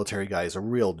military guy is a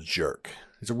real jerk.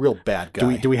 He's a real bad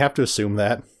guy. Do we have to assume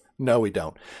that? No, we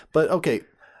don't. But, okay,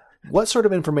 what sort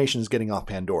of information is getting off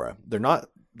Pandora?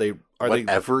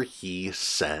 Whatever he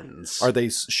sends. Are they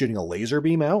shooting a laser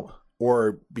beam out?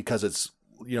 Or because it's,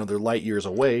 they're light years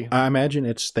away? I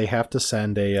imagine they have to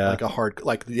send they have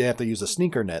to use a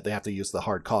sneaker net. They have to use the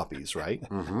hard copies, right?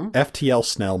 Mm-hmm. FTL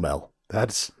snail mail.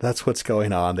 That's what's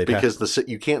going on. Because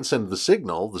you can't send the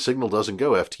signal. The signal doesn't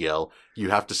go FTL. You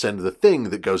have to send the thing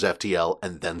that goes FTL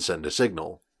and then send a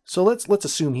signal. So let's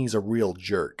assume he's a real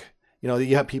jerk.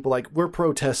 You have people like, we're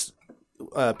protest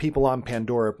people on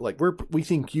Pandora, like we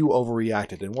think you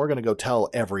overreacted and we're going to go tell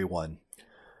everyone.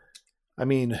 I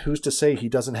mean, who's to say he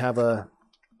doesn't have a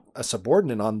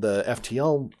subordinate on the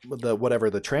FTL,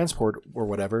 the transport or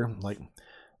whatever, like,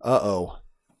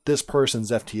 this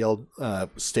person's FTL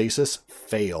stasis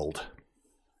failed.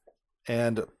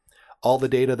 And all the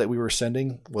data that we were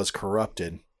sending was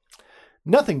corrupted.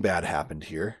 Nothing bad happened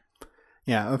here.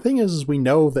 Yeah, the thing is we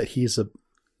know that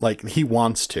he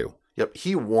wants to. Yep,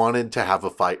 he wanted to have a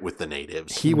fight with the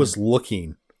natives. He was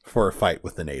looking for a fight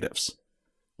with the natives.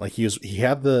 Like he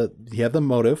had the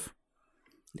motive.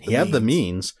 He had the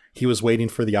means. He was waiting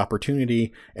for the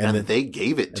opportunity, and they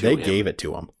gave it to him. They gave it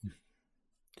to him.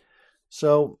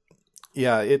 So,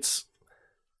 yeah, it's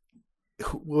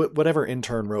whatever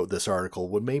intern wrote this article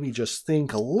would maybe just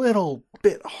think a little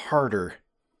bit harder.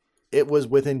 It was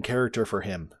within character for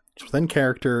him. It's within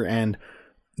character, and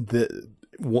the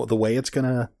way it's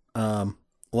gonna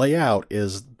lay out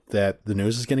is that the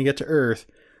news is gonna get to Earth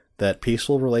that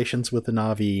peaceful relations with the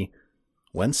Na'vi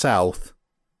went south,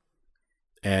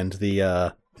 and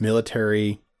the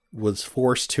military was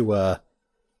forced to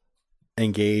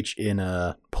engage in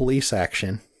a police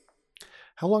action.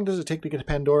 How long does it take to get to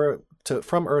Pandora,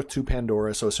 from Earth to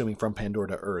Pandora? So assuming from Pandora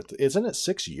to Earth, isn't it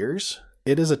 6 years?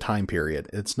 It is a time period.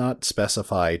 It's not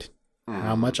specified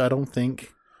how much, I don't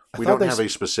think. We don't have a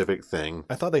specific thing.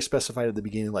 I thought they specified at the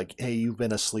beginning, like, hey, you've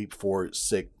been asleep for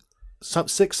six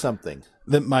something.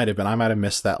 That might have been. I might have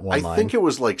missed that one line. I think it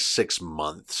was like 6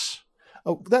 months.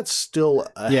 Oh, that's still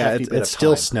a hefty bit of it's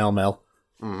still time. snail mail.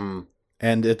 Mm-hmm.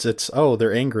 And it's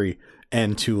they're angry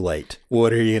and too late.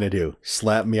 What are you going to do?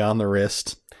 Slap me on the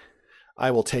wrist? I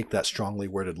will take that strongly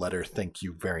worded letter. Thank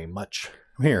you very much.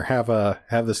 Here, have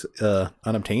this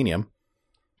unobtainium.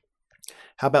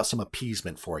 How about some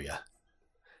appeasement for you?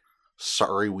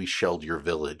 Sorry we shelled your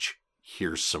village.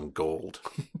 Here's some gold.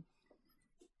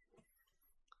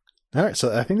 All right,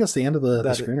 so I think that's the end of the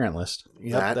That- Screen Rant list.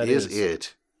 Yep, that is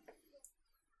it.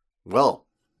 Well,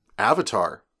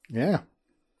 Avatar. Yeah.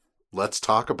 Let's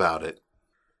talk about it.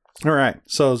 All right,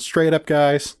 so straight up,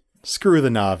 guys, screw the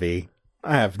Na'vi.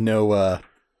 I have no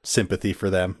sympathy for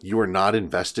them. You are not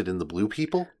invested in the blue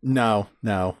people? No.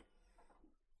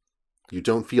 You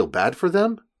don't feel bad for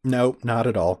them? Nope, not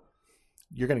at all.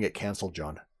 You're going to get canceled,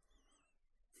 John.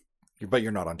 But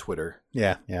you're not on Twitter.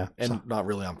 Yeah. And not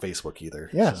really on Facebook either.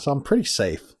 Yeah, so I'm pretty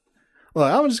safe. Well,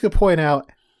 I'm just going to point out,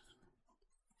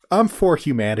 I'm for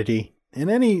humanity, and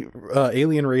any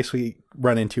alien race we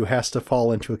run into has to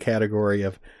fall into a category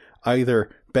of either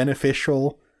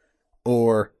beneficial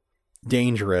or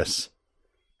dangerous.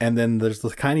 And then there's the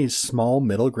kind of small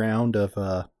middle ground of,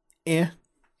 And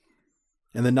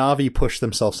the Na'vi push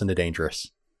themselves into dangerous.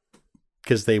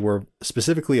 Because they were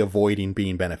specifically avoiding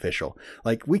being beneficial.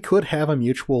 Like, we could have a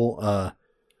mutual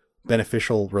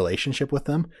beneficial relationship with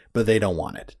them, but they don't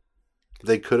want it.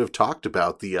 They could have talked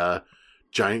about the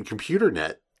giant computer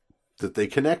net that they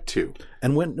connect to.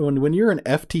 And when you're an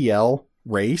FTL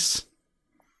race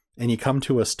and you come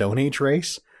to a Stone Age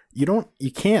race, you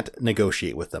can't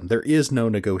negotiate with them. There is no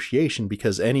negotiation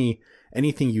because anything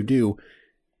you do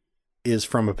is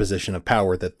from a position of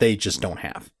power that they just don't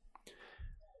have.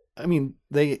 I mean,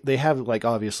 they have, like,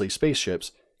 obviously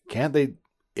spaceships. Can't they,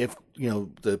 if,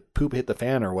 the poop hit the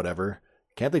fan or whatever,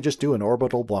 can't they just do an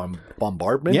orbital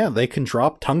bombardment? Yeah, they can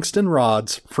drop tungsten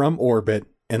rods from orbit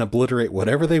and obliterate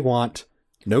whatever they want.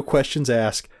 No questions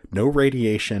asked, no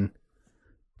radiation.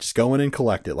 Just go in and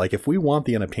collect it. Like, if we want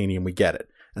the unobtainium, we get it.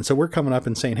 And so we're coming up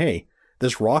and saying, hey,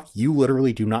 this rock you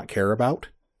literally do not care about.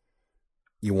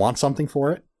 You want something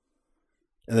for it?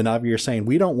 And the Na'vi are saying,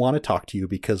 we don't want to talk to you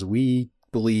because we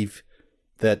believe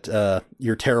that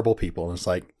you're terrible people. And it's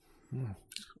like,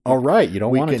 all right, you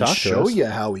don't want to talk to us. We can show you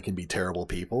how we can be terrible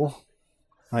people.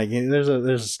 Like, there's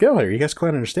a skill here. You guys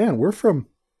quite understand. We're from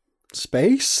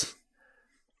space.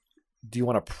 Do you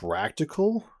want a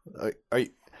practical? Do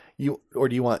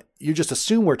you want, you just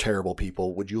assume we're terrible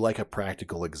people? Would you like a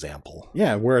practical example?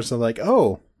 Yeah, whereas they're like,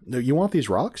 oh, you want these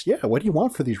rocks? Yeah, what do you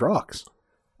want for these rocks?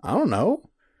 I don't know.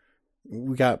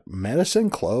 We got medicine,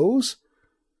 clothes.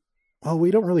 Well,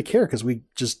 we don't really care because we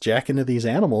just jack into these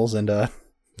animals and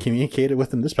communicate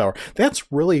with them this power.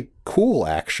 That's really cool,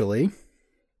 actually.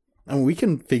 I mean, we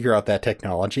can figure out that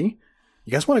technology.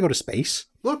 You guys want to go to space?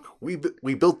 Look, we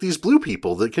built these blue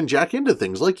people that can jack into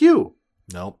things like you.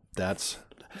 Nope, that's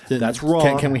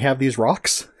wrong. Can we have these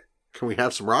rocks? Can we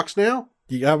have some rocks now?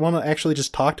 You guys want to actually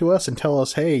just talk to us and tell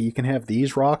us, hey, you can have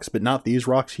these rocks, but not these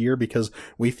rocks here because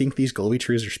we think these glowy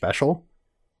trees are special?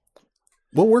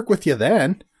 We'll work with you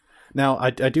then. Now, I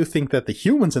do think that the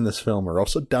humans in this film are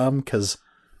also dumb because...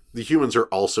 The humans are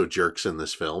also jerks in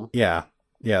this film. Yeah.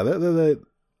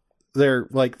 They're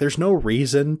like, there's no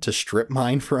reason to strip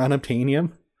mine for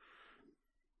unobtainium.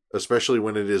 Especially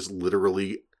when it is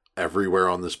literally everywhere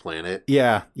on this planet.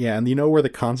 Yeah, and you know where the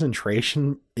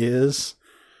concentration is?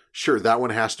 Sure, that one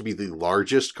has to be the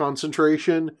largest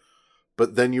concentration,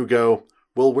 but then you go,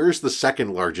 well, where's the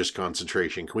second largest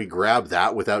concentration? Can we grab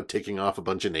that without ticking off a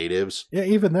bunch of natives? Yeah,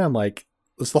 even then, like,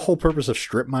 it's the whole purpose of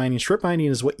strip mining. Strip mining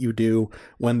is what you do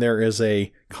when there is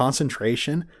a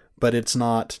concentration, but it's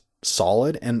not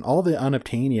solid, and all the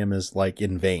unobtainium is, like,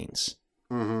 in veins.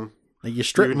 Mm-hmm. Like, you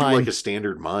strip mine... like a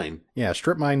standard mine. Yeah,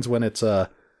 strip mines when it's,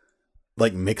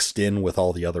 like, mixed in with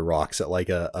all the other rocks at, like,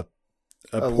 a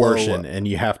portion, and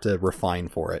you have to refine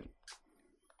for it.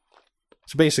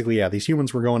 So basically, yeah, these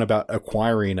humans were going about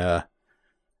acquiring the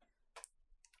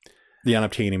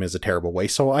unobtainium is a terrible way.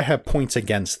 So I have points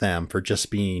against them for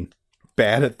just being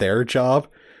bad at their job.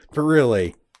 But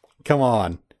really, come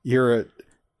on. You're a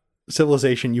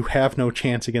civilization. You have no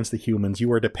chance against the humans.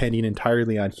 You are depending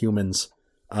entirely on humans.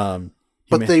 But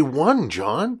they won,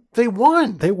 John. They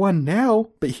won. They won now.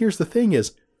 But here's the thing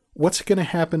is, what's going to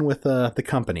happen with the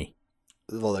company?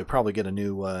 Well, they probably get a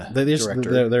new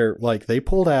director. They're like, they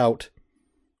pulled out.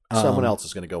 Someone else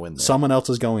is going to go in there. Someone else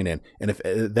is going in. And if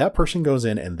that person goes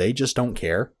in and they just don't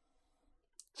care.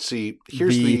 See,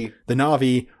 here's the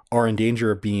Na'vi are in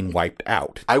danger of being wiped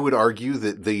out. I would argue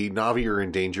that the Na'vi are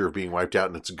in danger of being wiped out,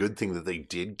 and it's a good thing that they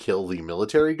did kill the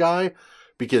military guy,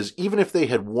 because even if they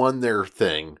had won their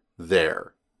thing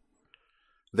there,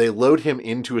 they load him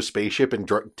into a spaceship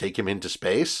and take him into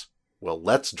space. Well,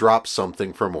 let's drop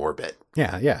something from orbit.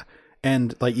 Yeah.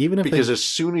 And like, even if because as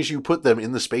soon as you put them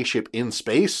in the spaceship in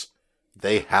space,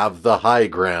 they have the high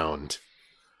ground.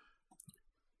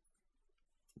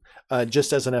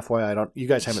 Just as an FYI, you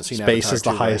guys haven't seen space Avatar is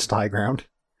the 2, highest right? high ground.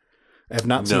 I have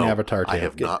not seen Avatar 2. I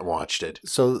have not watched it.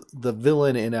 So the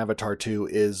villain in Avatar 2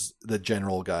 is the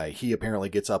general guy. He apparently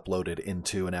gets uploaded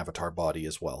into an Avatar body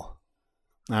as well.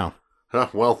 Oh. Huh,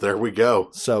 well, there we go.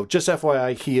 So just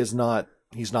FYI, he's not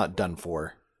done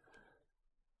for.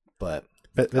 But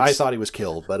I thought he was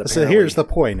killed, but apparently... So here's the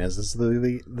point: is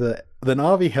the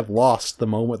Na'vi have lost the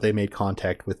moment they made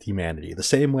contact with humanity. The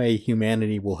same way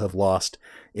humanity will have lost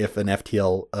if an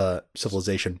FTL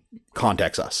civilization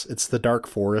contacts us. It's the Dark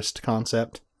Forest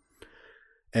concept,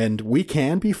 and we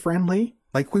can be friendly,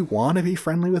 like we want to be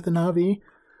friendly with the Na'vi,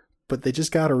 but they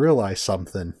just got to realize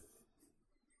something.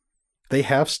 They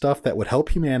have stuff that would help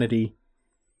humanity,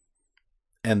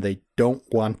 and they don't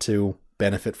want to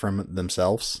benefit from it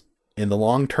themselves. In the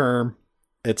long term,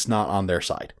 it's not on their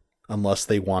side unless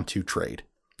they want to trade.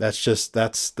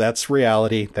 That's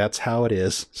reality. That's how it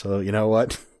is. So you know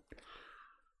what?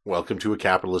 Welcome to a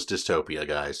capitalist dystopia,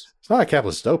 guys. It's not a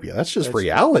capitalist dystopia. That's just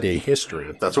reality.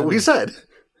 History. That's what we said.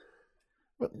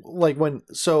 Like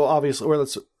so obviously,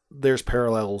 there's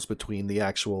parallels between the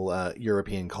actual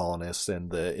European colonists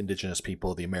and the indigenous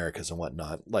people of the Americas and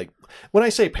whatnot. Like when I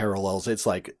say parallels, it's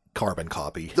like carbon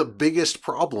copy. The biggest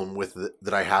problem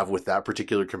that I have with that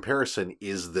particular comparison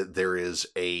is that there is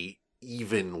a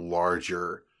even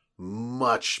larger,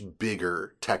 much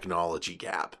bigger technology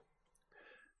gap.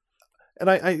 And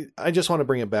I just want to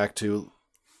bring it back to,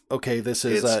 okay, this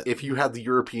is... if you had the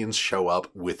Europeans show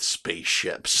up with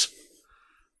spaceships.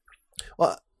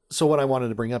 Well, so what I wanted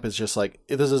to bring up is just like,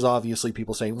 this is obviously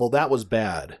people saying, well, that was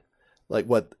bad. Like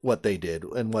what they did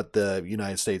and what the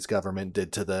United States government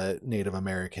did to the Native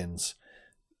Americans.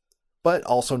 But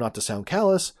also, not to sound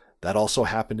callous, that also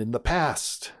happened in the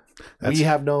past. We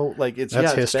have no, like, it's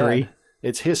history.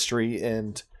 It's history,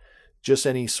 and just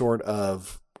any sort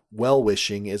of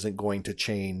well-wishing isn't going to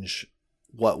change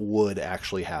what would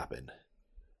actually happen.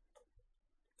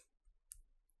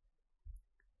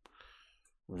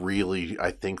 Really,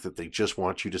 I think that they just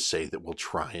want you to say that we'll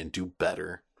try and do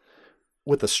better.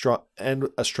 With a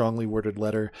strongly worded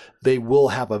letter, they will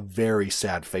have a very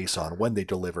sad face on when they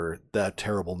deliver the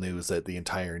terrible news that the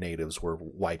entire natives were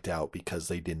wiped out because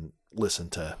they didn't listen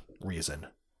to reason.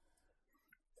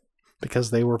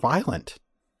 Because they were violent.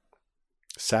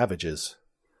 Savages.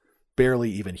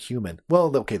 Barely even human.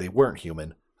 Well, okay, they weren't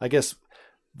human. I guess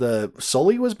the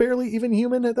Sully was barely even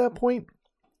human at that point.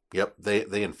 Yep,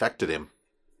 they infected him.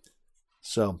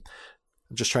 So...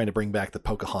 I'm just trying to bring back the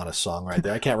Pocahontas song right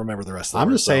there. I can't remember the rest of the I'm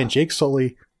words, just saying Jake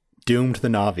Sully doomed the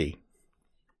Na'vi.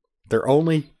 Their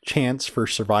only chance for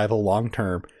survival long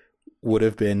term would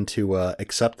have been to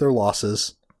accept their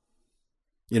losses,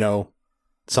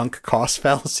 sunk cost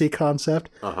fallacy concept,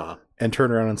 and turn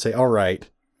around and say, all right,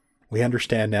 we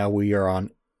understand now we are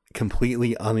on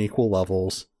completely unequal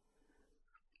levels.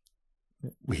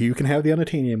 You can have the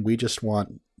unobtainium. We just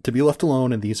want to be left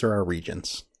alone, and these are our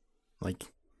regions. Like...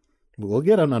 We'll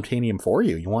get an unobtainium for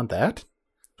you. You want that?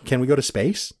 Can we go to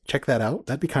space? Check that out.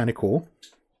 That'd be kind of cool.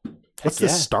 What's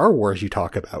this Star Wars you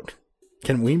talk about?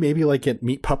 Can we maybe get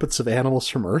meat puppets of animals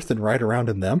from Earth and ride around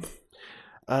in them?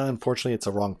 Unfortunately, it's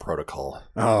a wrong protocol.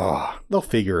 Oh, they'll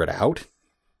figure it out.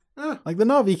 Like the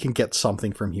Na'vi can get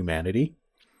something from humanity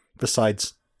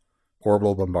besides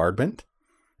orbital bombardment,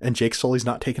 and Jake Sully's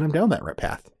not taking them down that right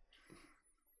path.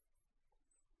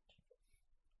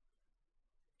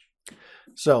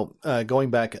 So, going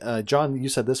back, John, you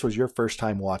said this was your first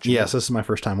time watching. Yes, this is my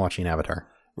first time watching Avatar.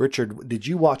 Richard, did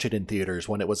you watch it in theaters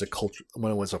when it was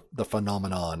the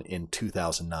phenomenon in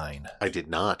 2009? I did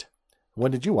not.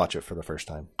 When did you watch it for the first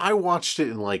time? I watched it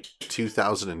in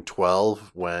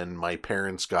 2012 when my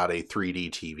parents got a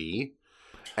 3D TV,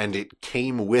 and it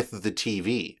came with the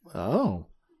TV. Oh,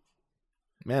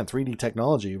 man, 3D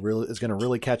technology is going to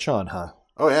really catch on, huh?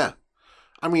 Oh yeah,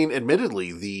 I mean,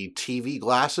 admittedly, the TV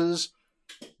glasses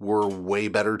were way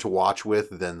better to watch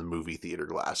with than the movie theater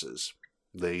glasses.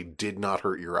 They did not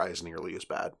hurt your eyes nearly as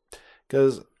bad.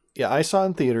 Because, yeah, I saw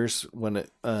in theaters when it,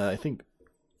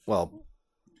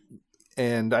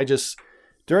 and I just,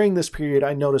 during this period,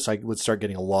 I noticed I would start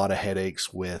getting a lot of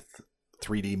headaches with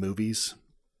 3D movies.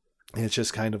 And it's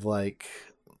just kind of like,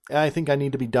 I think I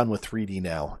need to be done with 3D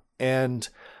now. And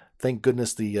thank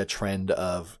goodness the trend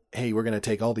of, hey, we're going to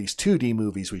take all these 2D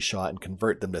movies we shot and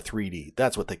convert them to 3D.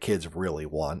 That's what the kids really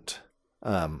want.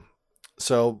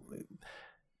 So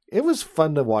it was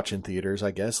fun to watch in theaters,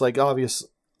 I guess.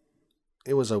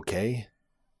 It was okay.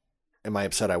 Am I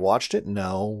upset I watched it?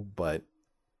 No, but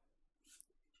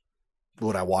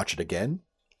would I watch it again?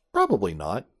 Probably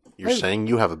not. You're saying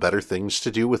you have better things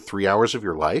to do with 3 hours of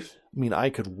your life? I mean,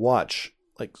 I could watch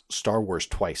Star Wars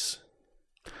twice.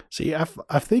 See, I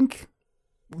think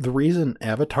the reason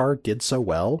Avatar did so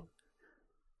well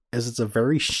is it's a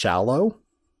very shallow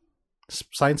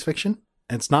science fiction.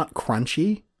 It's not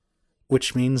crunchy,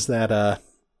 which means that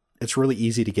it's really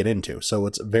easy to get into. So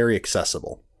it's very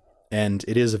accessible, and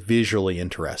it is visually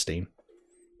interesting.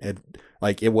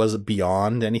 It was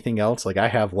beyond anything else. Like, I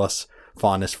have less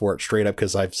fondness for it straight up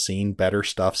because I've seen better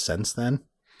stuff since then.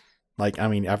 Like, I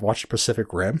mean, I've watched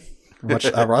Pacific Rim.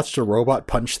 I watched a robot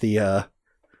punch the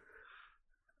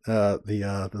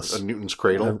Newton's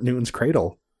Cradle. Newton's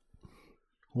Cradle.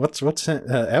 What's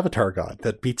Avatar got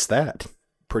that beats that?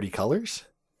 Pretty colors,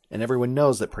 and everyone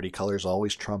knows that pretty colors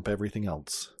always trump everything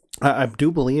else. I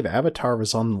do believe Avatar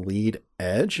was on the lead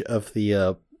edge of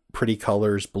the pretty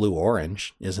colors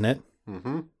blue-orange, isn't it?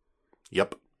 Mm-hmm.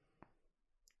 Yep.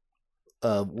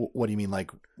 What do you mean,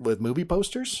 like with movie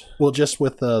posters? Well, just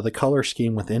with the color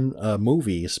scheme within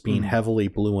movies being heavily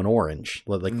blue and orange,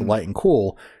 like the light and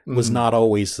cool was not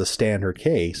always the standard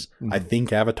case. I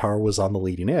think Avatar was on the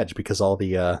leading edge because all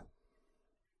the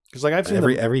because like I've seen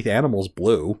every animal's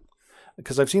blue.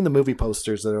 Because I've seen the movie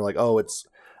posters that are like, oh, it's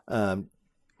can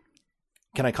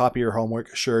I copy your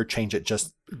homework? Sure, change it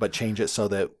so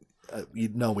that you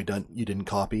didn't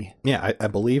copy. Yeah, I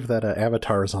believe that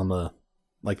Avatar is on the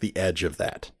edge of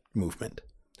that movement.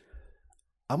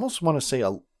 I almost want to say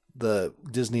the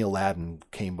Disney Aladdin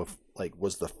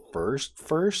was the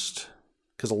first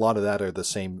because a lot of that are the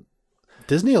same.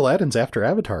 Disney Aladdin's after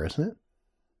Avatar, isn't it?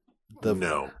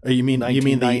 No. You mean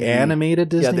the animated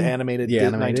Disney? Yeah, the animated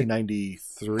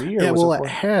 1993. Yeah, well, it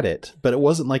had it, but it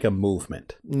wasn't like a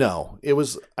movement. No, it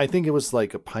was. I think it was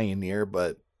like a pioneer,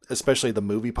 but especially the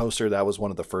movie poster, that was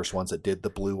one of the first ones that did the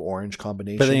blue-orange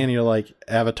combination. But then you're like,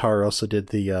 Avatar also did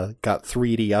got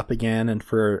 3D up again, and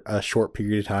for a short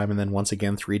period of time, and then once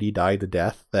again 3D died to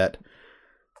death. That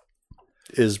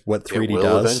is what 3D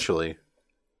does. Eventually.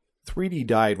 3D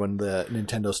died when the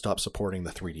Nintendo stopped supporting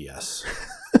the 3DS.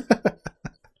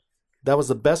 That was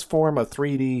the best form of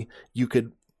 3D you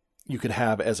could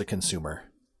have as a consumer.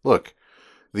 Look,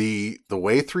 the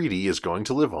way 3D is going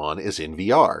to live on is in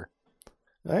VR.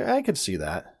 I could see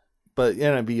that, but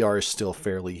VR is still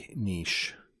fairly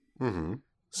niche. Mm-hmm.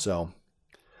 So,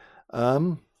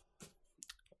 all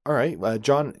right,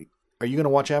 John, are you going to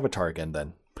watch Avatar again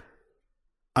then?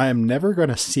 I am never going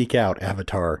to seek out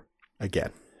Avatar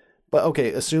again. But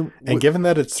okay, given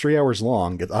that it's 3 hours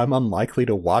long, I'm unlikely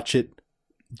to watch it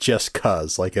just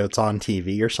cause, like it's on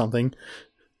TV or something.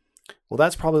 Well,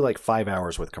 that's probably like 5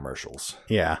 hours with commercials.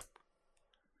 Yeah.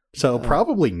 So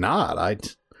probably not.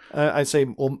 I'd say,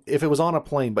 well, if it was on a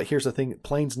plane, but here's the thing,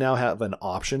 planes now have an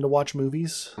option to watch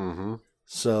movies. Mm-hmm.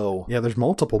 So yeah, there's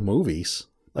multiple movies.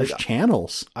 There's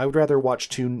channels. I would rather watch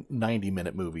 2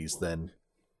 90-minute movies than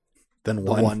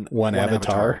one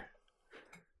Avatar.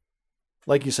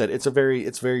 Like you said, it's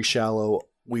very shallow.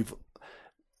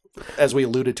 As we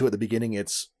alluded to at the beginning,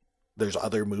 there's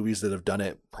other movies that have done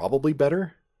it probably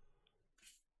better.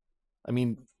 I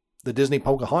mean, the Disney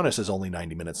Pocahontas is only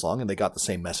 90 minutes long, and they got the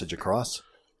same message across.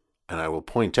 And I will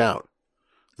point out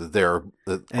that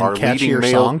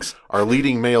our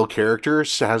leading male character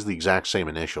has the exact same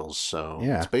initials, so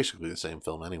it's basically the same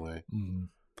film anyway. Mm-hmm.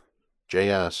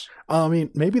 JS. I mean,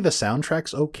 maybe the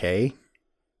soundtrack's okay.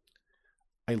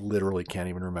 I literally can't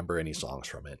even remember any songs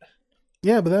from it.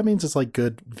 Yeah, but that means it's like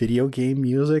good video game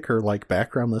music or like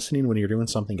background listening when you're doing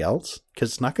something else,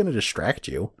 because it's not going to distract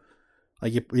you.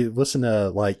 Like you listen to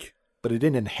like, but it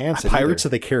didn't enhance it. Pirates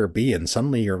of the Caribbean.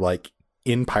 Suddenly you're like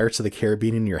in Pirates of the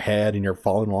Caribbean in your head, and you're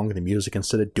following along with the music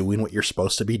instead of doing what you're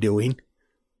supposed to be doing.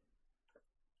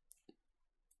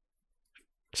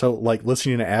 So like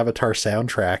listening to Avatar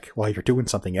soundtrack while you're doing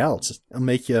something else will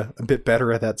make you a bit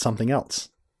better at that something else.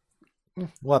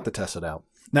 We'll have to test it out.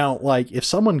 Now, like, if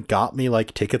someone got me,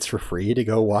 like, tickets for free to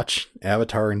go watch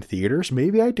Avatar in theaters,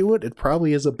 maybe I'd do it. It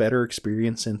probably is a better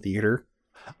experience in theater.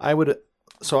 I would.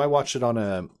 So I watched it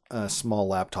on a small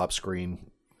laptop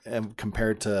screen, and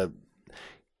compared to,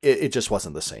 it just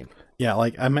wasn't the same. Yeah,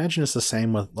 like, I imagine it's the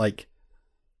same with, like,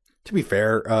 to be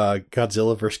fair,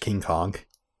 Godzilla vs. King Kong.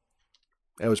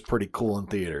 It was pretty cool in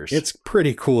theaters. It's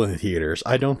pretty cool in theaters.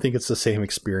 I don't think it's the same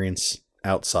experience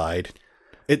outside.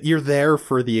 You're there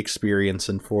for the experience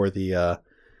and for the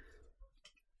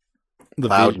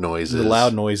loud noises. The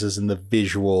loud noises and the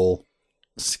visual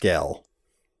scale.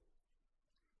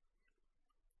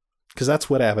 Because that's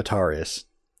what Avatar is.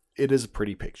 It is a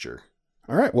pretty picture.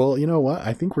 All right, well, you know what?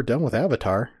 I think we're done with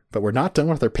Avatar, but we're not done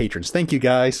with our patrons. Thank you,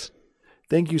 guys.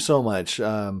 Thank you so much.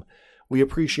 We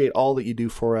appreciate all that you do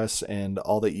for us and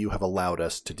all that you have allowed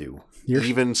us to do.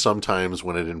 Even sometimes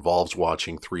when it involves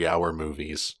watching 3-hour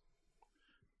movies.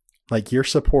 Like, your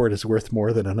support is worth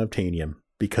more than unobtainium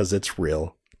because it's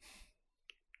real.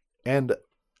 And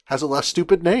has a less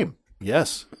stupid name.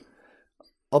 Yes.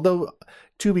 Although,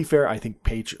 to be fair, I think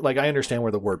I understand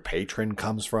where the word patron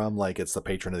comes from. Like, it's the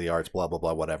patron of the arts, blah, blah,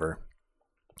 blah, whatever.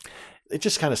 It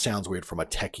just kind of sounds weird from a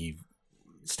techie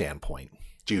standpoint.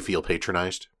 Do you feel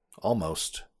patronized?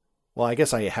 Almost. Well, I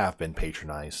guess I have been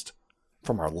patronized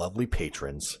from our lovely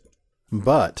patrons.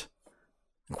 But,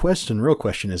 real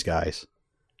question is, guys,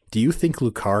 do you think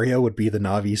Lucario would be the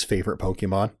Navi's favorite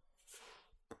Pokemon?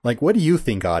 Like, what do you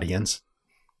think, audience?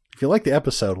 If you like the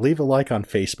episode, leave a like on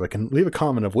Facebook and leave a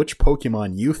comment of which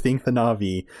Pokemon you think the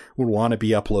Navi would want to be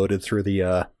uploaded through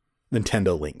the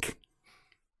Nintendo link.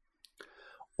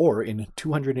 Or in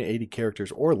 280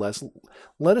 characters or less,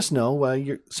 let us know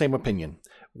your same opinion.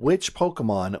 Which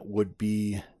Pokemon would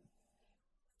be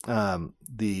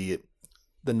the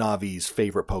Navi's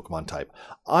favorite Pokemon type?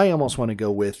 I almost want to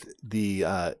go with the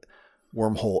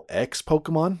Wormhole X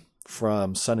Pokemon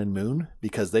from Sun and Moon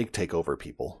because they take over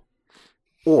people.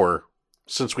 Or,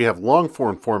 since we have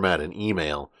long-form format in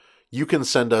email, you can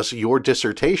send us your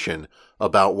dissertation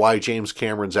about why James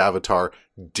Cameron's Avatar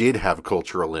did have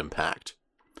cultural impact.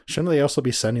 Shouldn't they also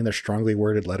be sending their strongly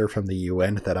worded letter from the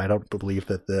UN that I don't believe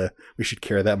that we should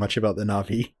care that much about the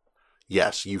Navi?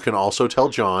 Yes, you can also tell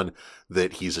John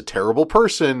that he's a terrible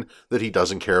person, that he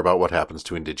doesn't care about what happens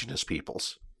to indigenous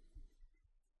peoples.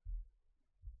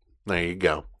 There you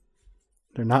go.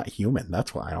 They're not human.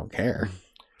 That's why I don't care.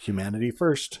 Humanity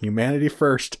first. Humanity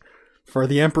first. For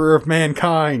the Emperor of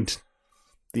Mankind.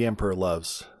 The Emperor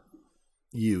loves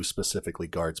you, specifically,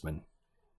 Guardsman.